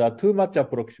much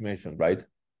approximation, right?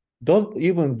 Don't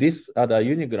even this the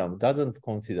unigram doesn't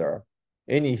consider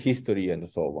any history and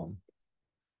so on.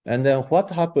 And then what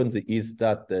happens is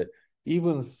that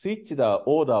even switch the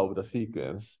order of the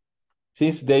sequence,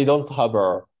 since they don't have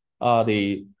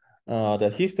the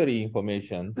history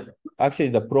information, actually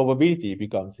the probability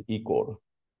becomes equal.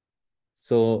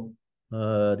 So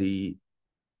for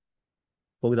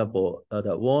example,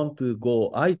 the want to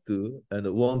go I to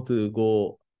and want to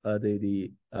go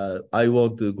I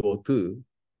want to go to,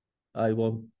 I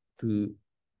want to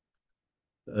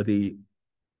the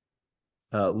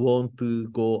want to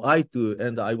go I to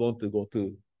and I want to go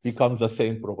to becomes the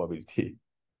same probability.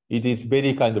 It is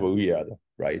very kind of weird,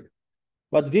 right?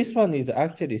 But this one is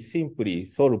actually simply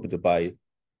solved by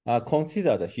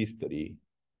consider the history.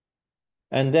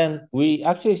 And then we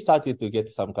actually started to get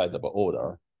some kind of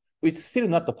order. It's still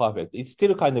not perfect. It's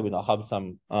still kind of have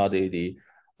some the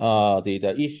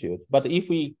issues. But if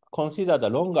we consider the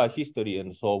longer history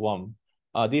and so on,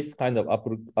 this kind of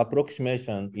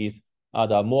approximation is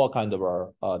the more kind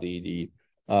of the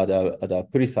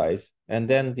precise, and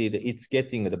then it's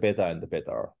getting the better and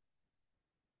better.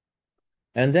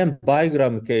 And then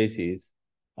bigram cases,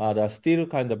 the still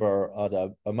kind of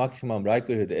the maximum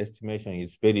likelihood estimation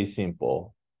is very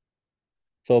simple.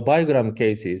 So bigram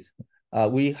cases,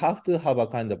 we have to have a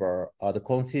kind of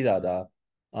consider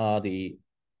the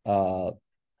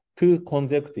two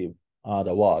consecutive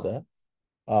the word,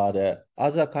 the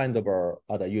other kind of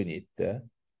the unit,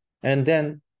 and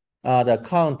then the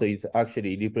count is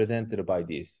actually represented by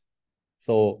this.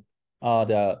 So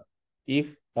if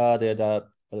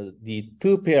the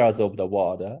two pairs of the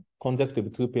word,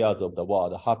 consecutive two pairs of the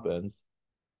word happens,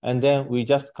 and then we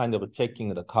just kind of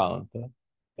checking the count,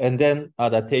 and then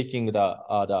taking the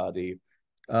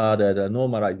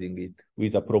normalizing it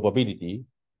with the probability,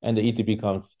 and it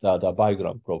becomes the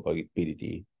bigram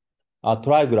probability. A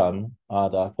trigram,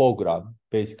 the foregram,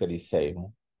 basically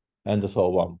same, and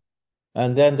so on.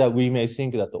 And then we may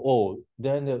think that, oh,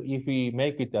 then if we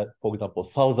make it at, for example,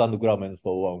 1,000 gram and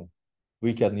so on,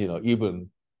 we can, even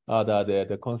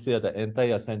consider the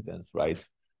entire sentence, right?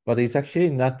 But it's actually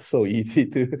not so easy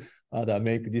to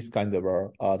make this kind of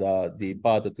the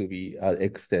part to be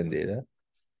extended.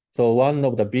 So one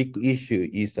of the big issue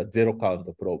is the zero count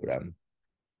program.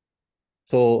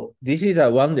 So this is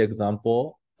one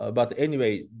example. But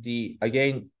anyway,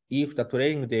 again, if the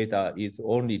training data is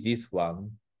only this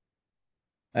one,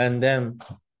 and then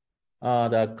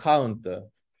the count,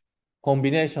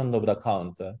 combination of the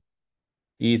count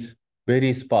is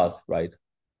very sparse, right?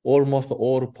 Almost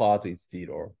all part is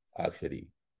zero, actually.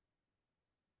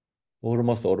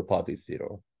 Almost all part is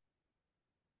zero.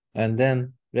 And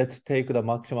then let's take the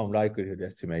maximum likelihood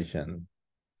estimation.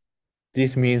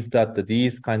 This means that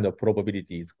these kind of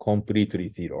probabilities completely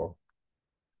zero.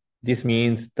 This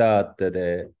means that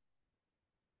the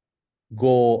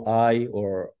go I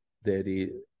or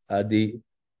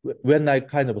when I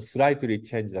kind of slightly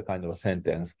change the kind of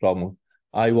sentence from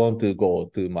I want to go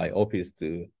to my office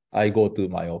to I go to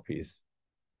my office,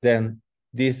 then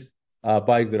this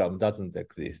bigram doesn't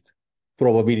exist.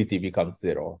 Probability becomes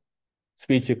zero.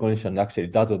 Speech recognition actually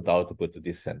doesn't output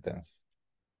this sentence.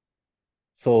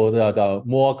 So the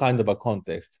more kind of a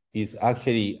context is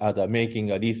actually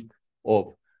making a risk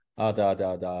of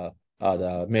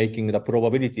making the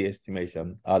probability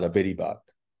estimation very bad.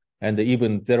 And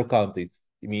even zero count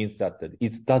means that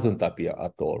it doesn't appear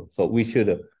at all. So we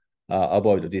should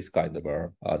avoid this kind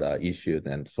of issues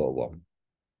and so on.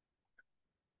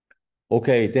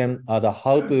 Okay, then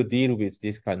how to deal with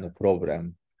this kind of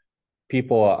problem?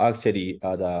 People are actually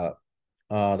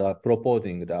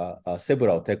proposing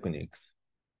several techniques,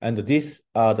 and this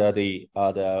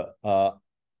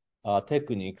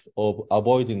techniques of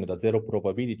avoiding the zero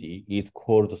probability is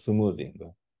called smoothing.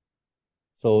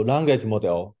 So language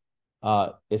model,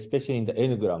 especially in the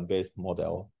n-gram-based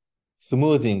model,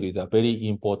 smoothing is a very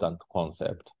important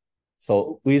concept.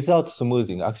 So without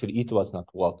smoothing, actually, it was not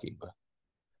working.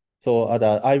 So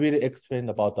I will explain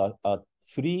about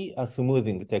three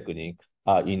smoothing techniques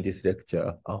in this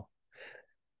lecture. Oh,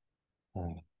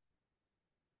 I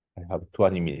have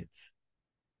 20 minutes,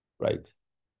 right?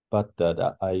 But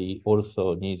I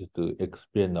also need to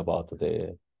explain about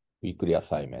the weekly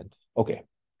assignment. Okay,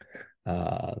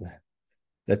 uh,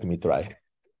 let me try.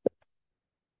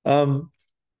 So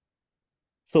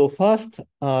first,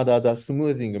 the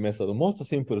smoothing method, most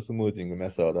simple smoothing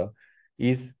method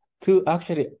is to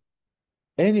actually,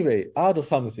 anyway, add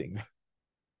something.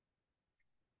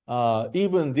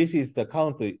 Even this is the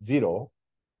count 0,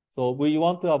 so we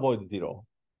want to avoid 0.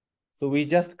 So we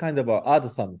just kind of add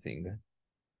something.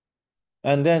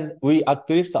 And then we at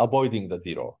least avoiding the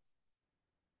 0.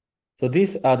 So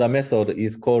this other method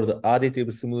is called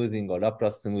additive smoothing or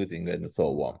Laplace smoothing and so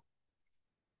on.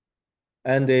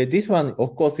 And this one,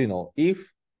 of course,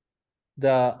 if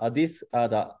this is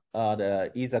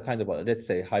a kind of, let's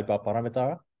say,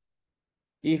 hyperparameter,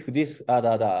 if this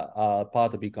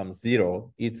part becomes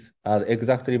 0, it's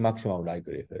exactly maximum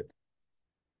likelihood.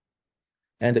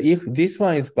 And if this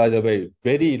one is, by the way,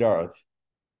 very large,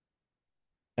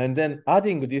 and then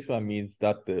adding this one means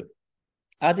that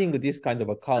adding this kind of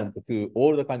a count to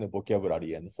all the kind of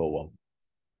vocabulary and so on.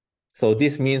 So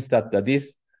this means that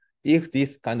if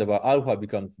this kind of alpha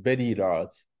becomes very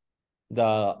large,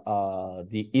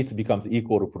 it becomes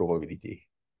equal probability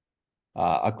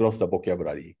across the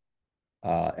vocabulary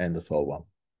and so on.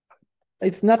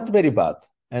 It's not very bad.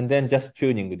 And then just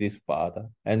tuning this part,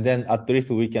 and then at least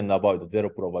we can avoid zero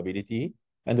probability,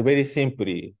 and very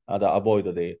simply avoid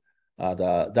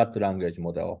that language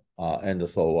model and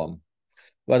so on.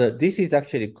 But this is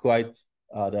actually quite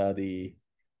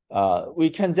we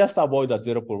can just avoid the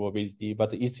zero probability,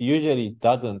 but it usually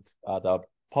doesn't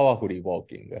powerfully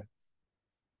working.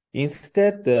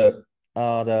 Instead,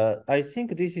 I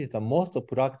think this is the most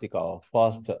practical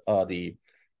first the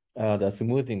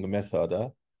smoothing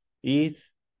method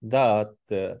is that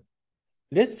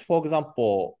let's, for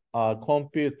example,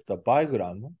 compute the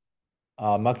bigram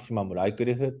maximum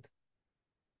likelihood.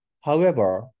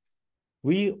 However,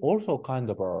 we also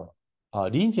kind of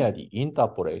linearly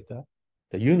interpolate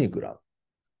the unigram.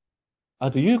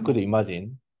 And you could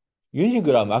imagine,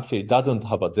 unigram actually doesn't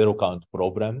have a zero count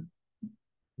problem.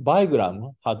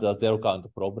 Bigram has a zero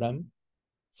count problem.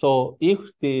 So if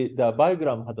the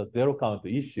bigram has a zero count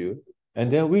issue, and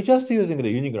then we're just using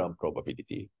the unigram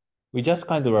probability, we just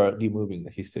kind of are removing the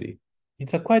history.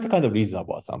 It's a quite kind of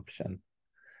reasonable assumption.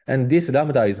 And this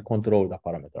lambda is controlled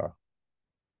parameter.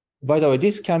 By the way,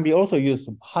 this can be also used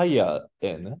higher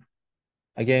n.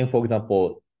 Again, for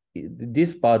example,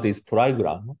 this part is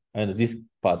trigram, and this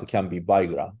part can be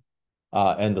bigram,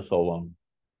 and so on.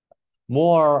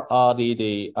 More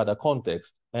the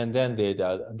context, and then the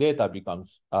data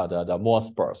becomes the more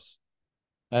sparse.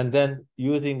 And then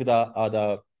using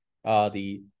the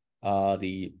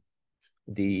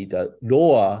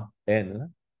lower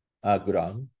n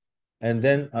gram, and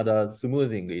then the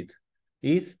smoothing it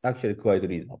is actually quite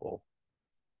reasonable.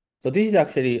 So this is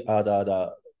actually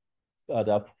the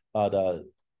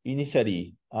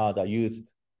initially used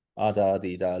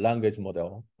the language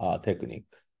model technique.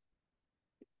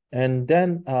 And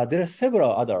then there are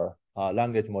several other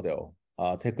language model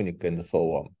technique and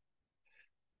so on.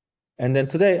 And then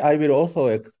today I will also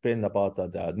explain about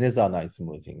the Nether-Nine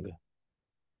smoothing.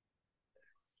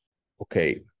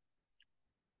 Okay.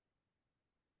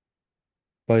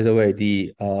 By the way,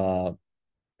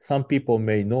 some people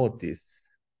may notice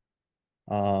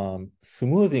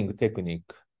smoothing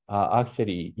technique are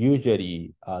actually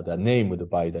usually named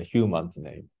by the human's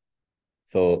name.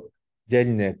 So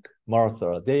Jelinek,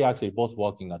 Mercer, they actually both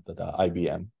working at the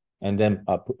IBM, and then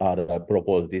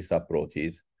proposed these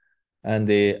approaches. And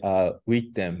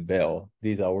Witten, Bell,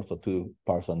 these are also two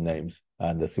person names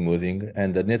and the smoothing.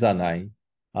 And the Nether-Nine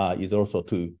is also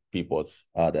two people's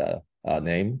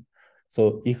name.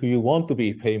 So if you want to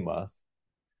be famous,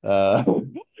 my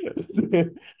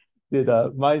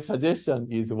suggestion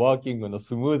is working on a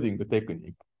smoothing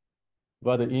technique.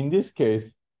 But in this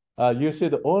case, you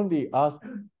should only ask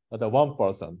the one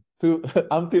person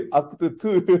up to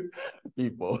two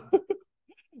people.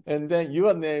 And then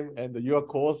your name and your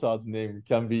co-author's name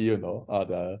can be,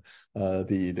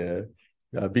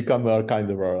 become a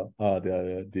kind of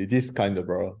this kind of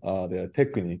the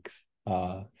techniques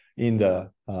in the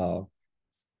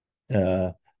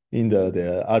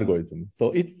algorithm.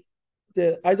 So it's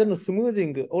I don't know,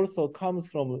 smoothing also comes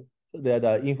from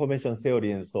the information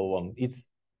theory and so on. It's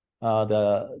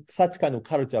such kind of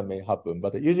culture may happen,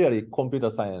 but usually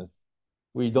computer science,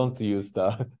 we don't use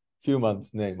the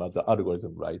human's name as an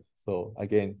algorithm, right? So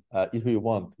again, if you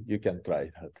want, you can try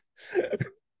that.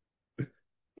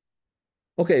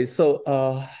 Okay, so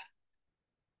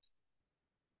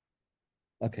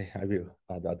okay, I will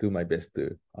do my best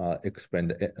to explain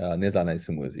the Netherlands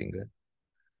smoothing.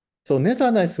 So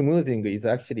Netherlands smoothing is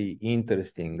actually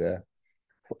interesting.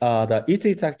 It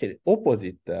is actually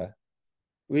opposite.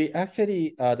 We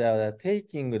actually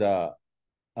taking the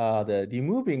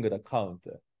removing the count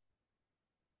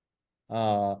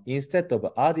instead of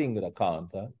adding the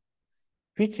count,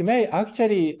 which may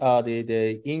actually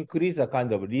the increase the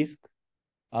kind of risk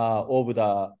of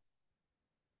the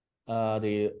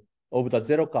of the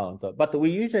zero count. But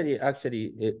we usually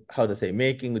actually how to say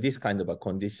making this kind of a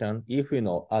condition if you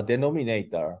know a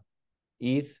denominator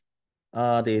is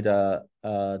the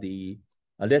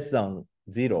less than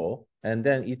zero, and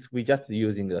then it's we just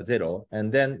using the zero,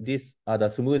 and then this the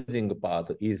smoothing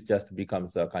part is just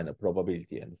becomes a kind of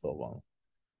probability and so on.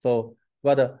 So,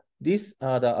 but this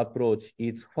the approach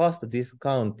is first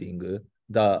discounting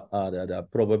the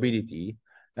probability,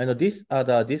 and this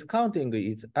the discounting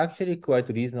is actually quite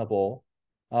reasonable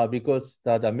because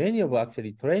the many of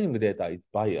actually training data is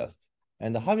biased,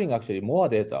 and having actually more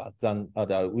data than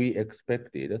that we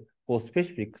expected for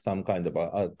specific some kind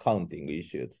of counting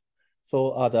issues.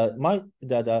 So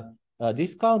the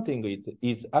discounting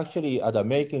is actually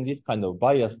making this kind of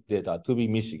biased data to be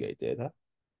mitigated.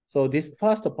 So this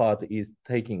first part is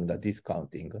taking the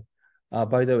discounting.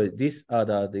 By the way, this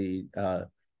the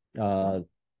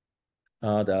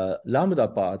lambda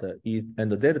part is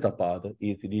and the delta part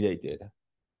is related.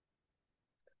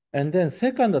 And then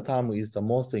second term is the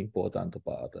most important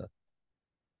part.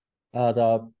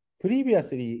 The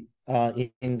previously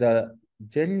in the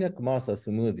Jelinek Mercer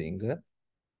smoothing,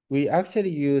 we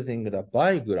actually using the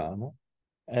bigram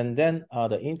and then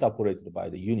the interpolated by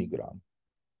the unigram.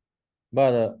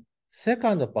 But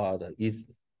second part is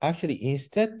actually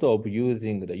instead of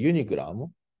using the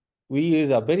unigram, we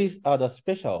use a very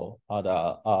special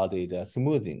the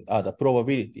smoothing, the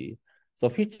probability. So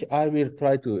which I will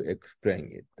try to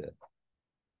explain it.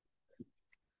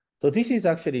 So this is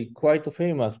actually quite a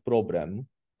famous problem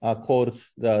called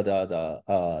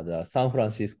the San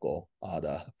Francisco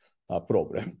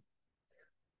problem.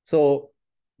 So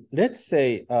let's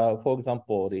say, for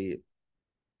example,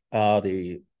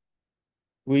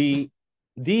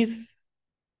 these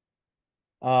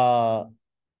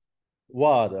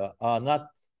word are not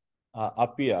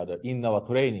appeared in our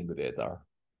training data,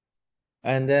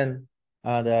 and then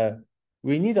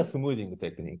we need a smoothing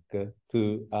technique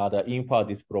to infer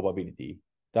this probability.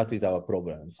 That is our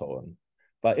problem and so on.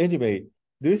 But anyway,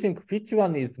 do you think which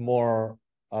one is more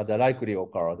the likely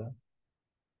occurred?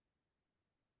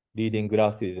 Reading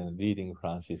glasses and reading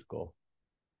Francisco.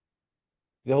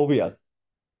 The obvious,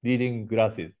 reading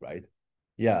glasses, right?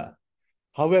 Yeah.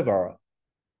 However,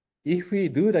 if we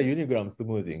do the unigram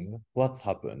smoothing, what's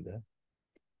happened?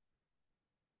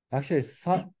 Actually,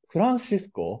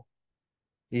 Francisco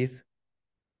is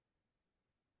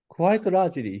quite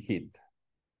largely hit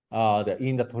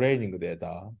in the training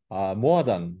data more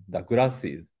than the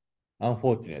glasses,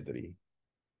 unfortunately.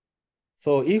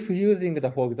 So if using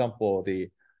for example,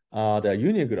 the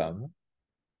unigram,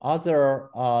 other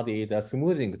the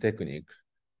smoothing techniques,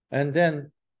 and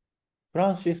then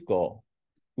Francisco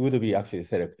would be actually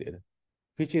selected,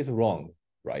 which is wrong,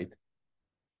 right?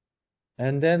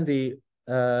 And then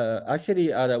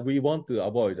actually we want to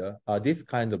avoid this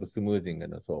kind of smoothing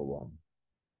and so on.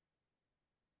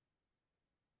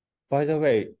 By the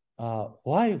way,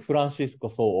 why Francisco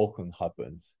so often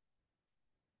happens?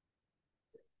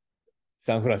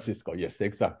 San Francisco, yes,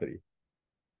 exactly.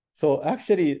 So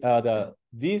actually,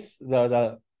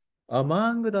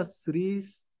 among the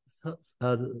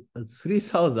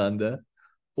 3,000,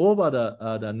 over the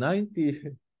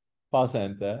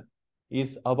 90%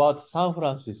 is about San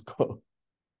Francisco.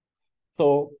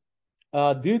 So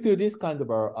due to this kind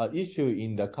of issue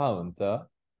in the count,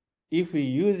 if we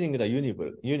using the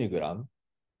unigram,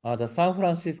 the San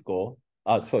Francisco,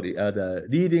 the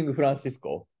leading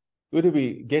Francisco would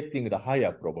be getting the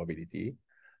higher probability.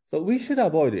 So we should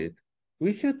avoid it.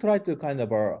 We should try to kind of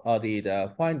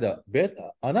find a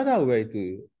another way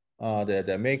to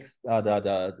make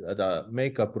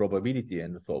make a probability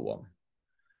and so on.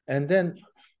 And then,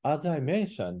 as I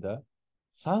mentioned,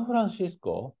 San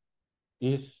Francisco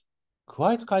is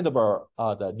quite kind of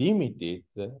the limited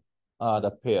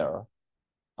the pair.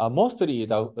 Mostly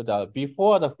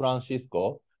before the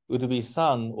Francisco would be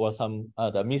son or some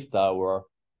other Mr. or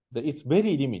it's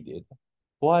very limited.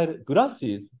 While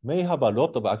grasses may have a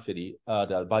lot of actually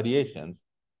the variations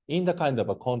in the kind of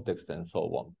a context and so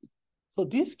on. So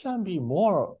this can be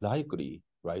more likely,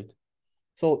 right?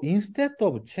 So instead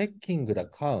of checking the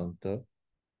count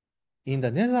in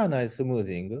the Netherland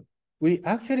smoothing, we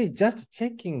actually just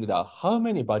checking the how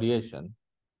many variation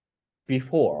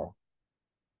before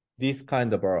this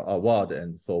kind of a word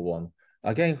and so on.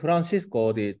 Again,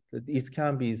 Francisco, it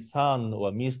can be son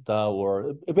or Mr.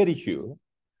 or very few.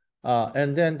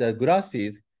 And then the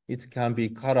grasses, it can be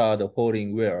colored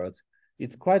falling words.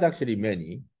 It's quite actually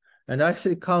many. And I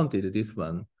actually counted this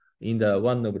one in the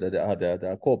one of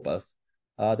the corpus.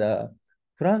 The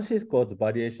Francisco's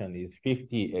variation is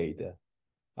 58.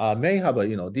 May have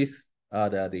this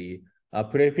the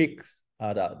prefix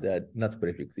the not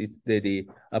prefix. It's the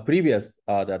previous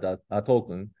the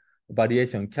token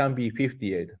variation can be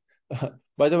 58.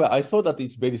 By the way, I saw that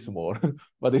it's very small,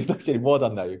 but it's actually more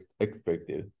than I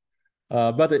expected.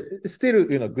 But still,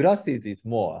 grasses is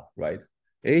more, right?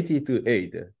 80 to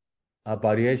 8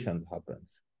 variations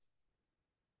happens.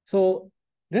 So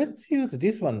let's use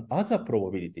this one as a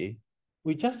probability.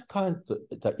 We just can't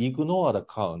ignore the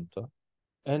count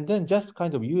and then just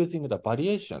kind of using the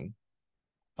variation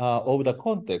of the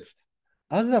context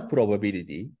as a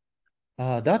probability.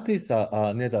 That is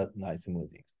a Netherland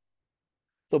smoothing.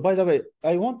 So by the way,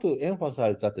 I want to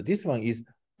emphasize that this one is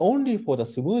only for the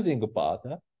smoothing part.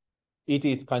 It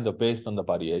is kind of based on the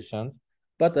variations.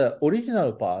 But the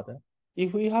original part,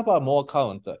 if we have a more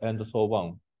count and so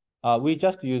on, we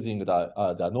just using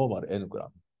the normal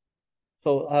n-gram.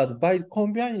 So by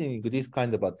combining this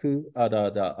kind of two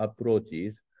the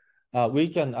approaches, we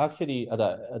can actually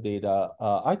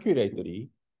accurately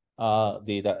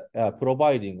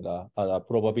providing the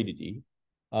probability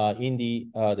in the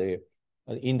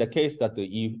case that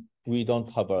if we don't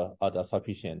have the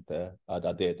sufficient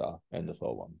the data and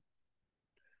so on.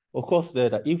 Of course,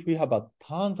 if we have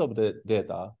tons of the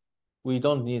data, we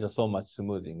don't need so much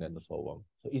smoothing and so on.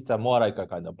 So it's more like a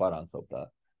kind of balance of the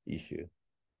issue.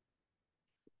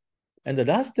 And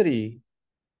lastly,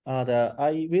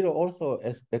 I will also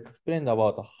explain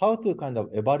about how to kind of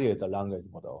evaluate the language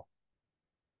model.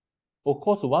 Of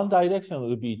course, one direction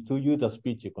would be to use the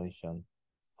speech recognition.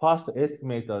 First,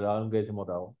 estimate the language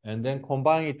model, and then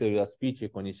combine it with the speech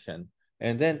recognition,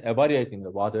 and then evaluating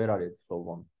the word error and so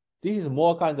on. This is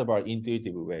more kind of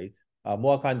intuitive ways,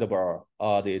 more kind of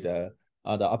the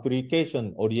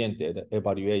application-oriented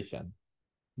evaluation.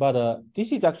 But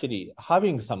this is actually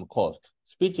having some cost.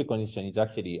 Speech recognition is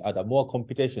actually more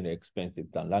computationally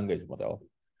expensive than language model.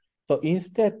 So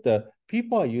instead,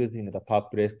 people are using the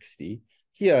Perplexity.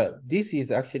 Here, this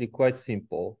is actually quite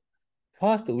simple.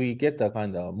 First, we get the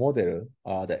kind of model,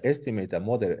 the estimator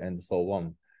model, and so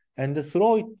on, and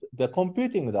through the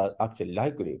computing the actual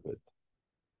likelihood.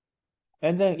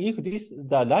 And then if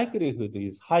the likelihood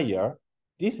is higher,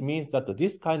 this means that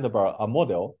this kind of a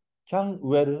model can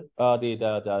well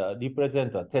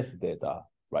represent the test data,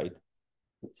 right?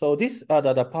 So this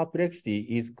the Perplexity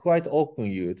is quite often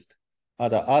used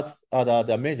as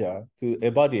the measure to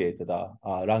evaluate the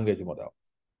language model.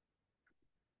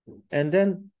 And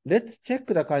then let's check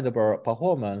the kind of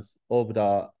performance of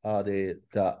the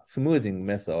smoothing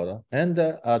method and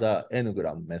the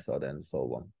n-gram method and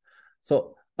so on.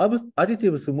 So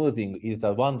additive smoothing is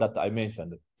the one that I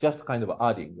mentioned, just kind of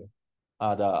adding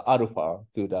the alpha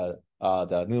to the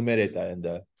numerator and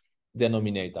the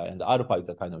denominator, and the alpha is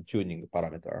a kind of tuning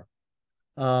parameter.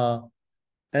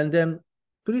 And then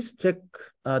please check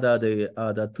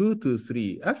the 2 to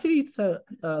 3. Actually, it's the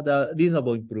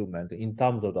reasonable improvement in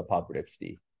terms of the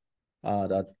Perplexity.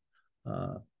 That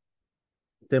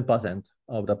 10%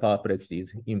 of the Perplexity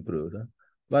is improved.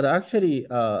 But actually,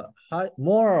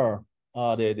 more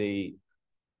the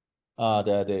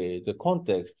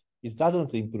context, it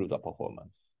doesn't improve the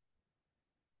performance.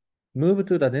 Move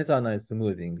to the Netherland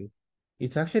smoothing.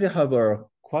 It actually have a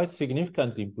quite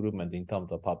significant improvement in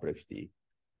terms of Perplexity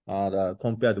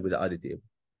compared with the additive.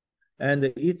 And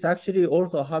it's actually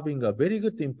also having a very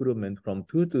good improvement from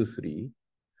 2 to 3,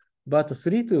 but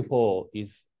 3 to 4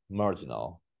 is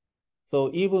marginal.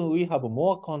 So even we have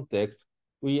more context,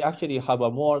 we actually have a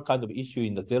more kind of issue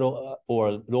in the zero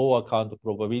or lower count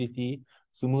probability,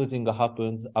 smoothing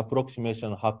happens,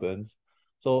 approximation happens.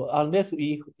 So unless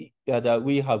we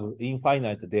have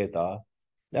infinite data,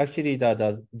 actually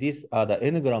these the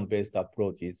n-gram based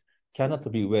approaches cannot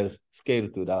be well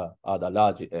scaled to the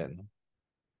large n.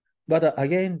 But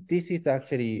again, this is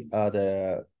actually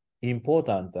the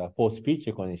important for speech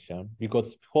recognition,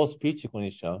 because for speech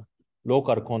recognition,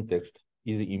 local context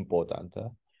is important.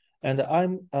 And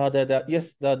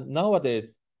yes,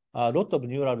 nowadays, a lot of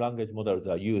neural language models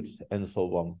are used and so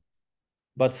on.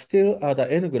 But still, the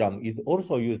Ngram is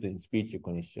also used in speech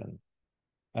recognition.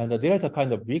 And there is a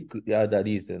kind of big the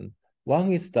reason.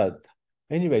 One is that,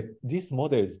 anyway, this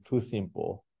model is too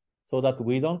simple, so that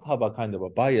we don't have a kind of a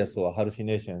bias or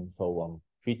hallucination and so on,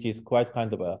 which is quite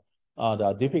kind of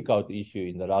the difficult issue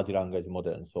in the large language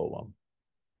model and so on.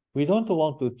 We don't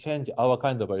want to change our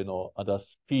kind of, the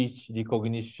speech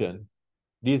recognition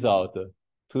result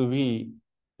to be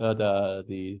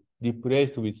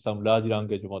replaced with some large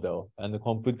language model and a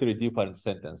completely different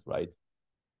sentence, right?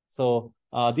 So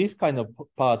this kind of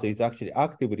part is actually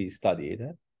actively studied,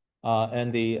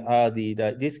 and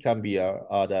this can be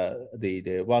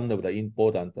the one of the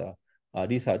important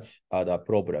research the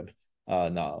problems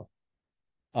now.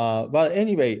 But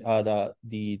anyway,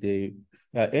 the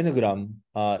Ngram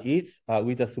is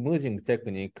with a smoothing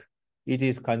technique. It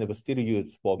is kind of still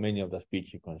used for many of the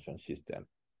speech recognition systems.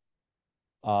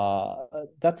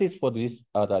 That is for this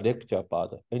the lecture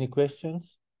part. Any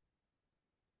questions?